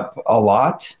add up a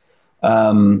lot.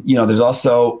 There's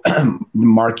also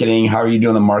marketing. How are you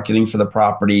doing the marketing for the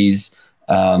properties?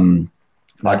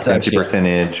 Occupancy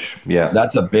percentage. Yeah.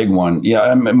 That's a big one.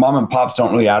 Yeah. Mom and pops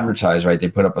don't really advertise, right? They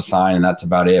put up a sign and that's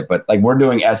about it. But like we're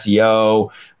doing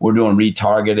SEO, we're doing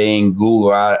retargeting,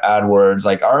 Google AdWords.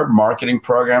 Like our marketing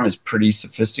program is pretty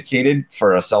sophisticated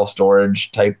for a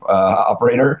self-storage type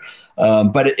operator.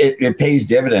 But it pays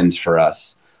dividends for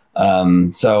us.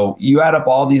 So you add up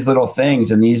all these little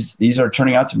things and these are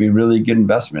turning out to be really good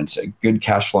investments, good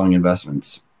cash flowing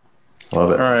investments.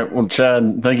 Love it. All right. Well,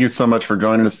 Chad, thank you so much for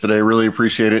joining us today. Really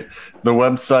appreciate it. The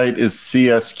website is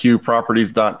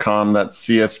csqproperties.com. That's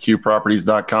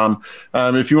csqproperties.com.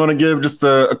 If you want to give just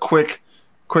a quick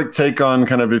take on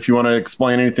kind of if you want to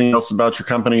explain anything else about your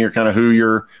company or kind of who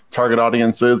your target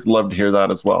audience is, love to hear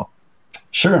that as well.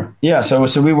 Sure. Yeah.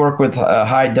 So we work with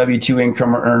high W-2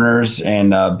 income earners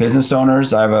and business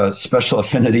owners. I have a special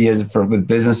affinity with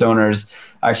business owners.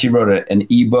 I actually wrote an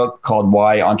ebook called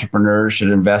Why Entrepreneurs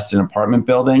Should Invest in Apartment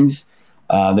Buildings.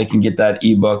 They can get that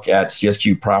ebook at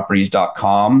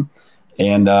csqproperties.com.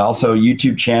 And also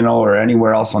YouTube channel or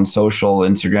anywhere else on social,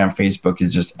 Instagram, Facebook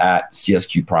is just at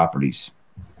CSQ Properties.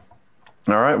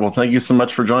 All right. Well, thank you so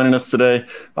much for joining us today.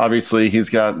 Obviously, he's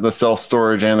got the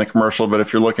self-storage and the commercial, but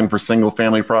if you're looking for single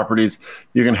family properties,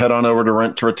 you can head on over to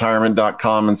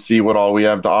renttoretirement.com and see what all we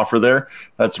have to offer there.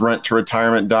 That's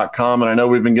renttoretirement.com. And I know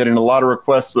we've been getting a lot of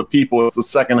requests, but people, it's the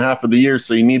second half of the year,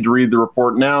 so you need to read the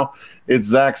report now. It's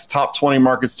Zach's top 20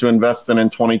 markets to invest in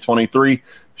 2023. If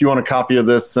you want a copy of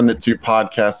this, send it to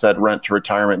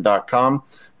podcast@renttoretirement.com.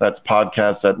 That's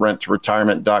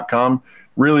podcast@renttoretirement.com.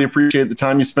 Really appreciate the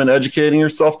time you spent educating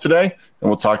yourself today, and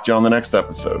we'll talk to you on the next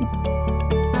episode.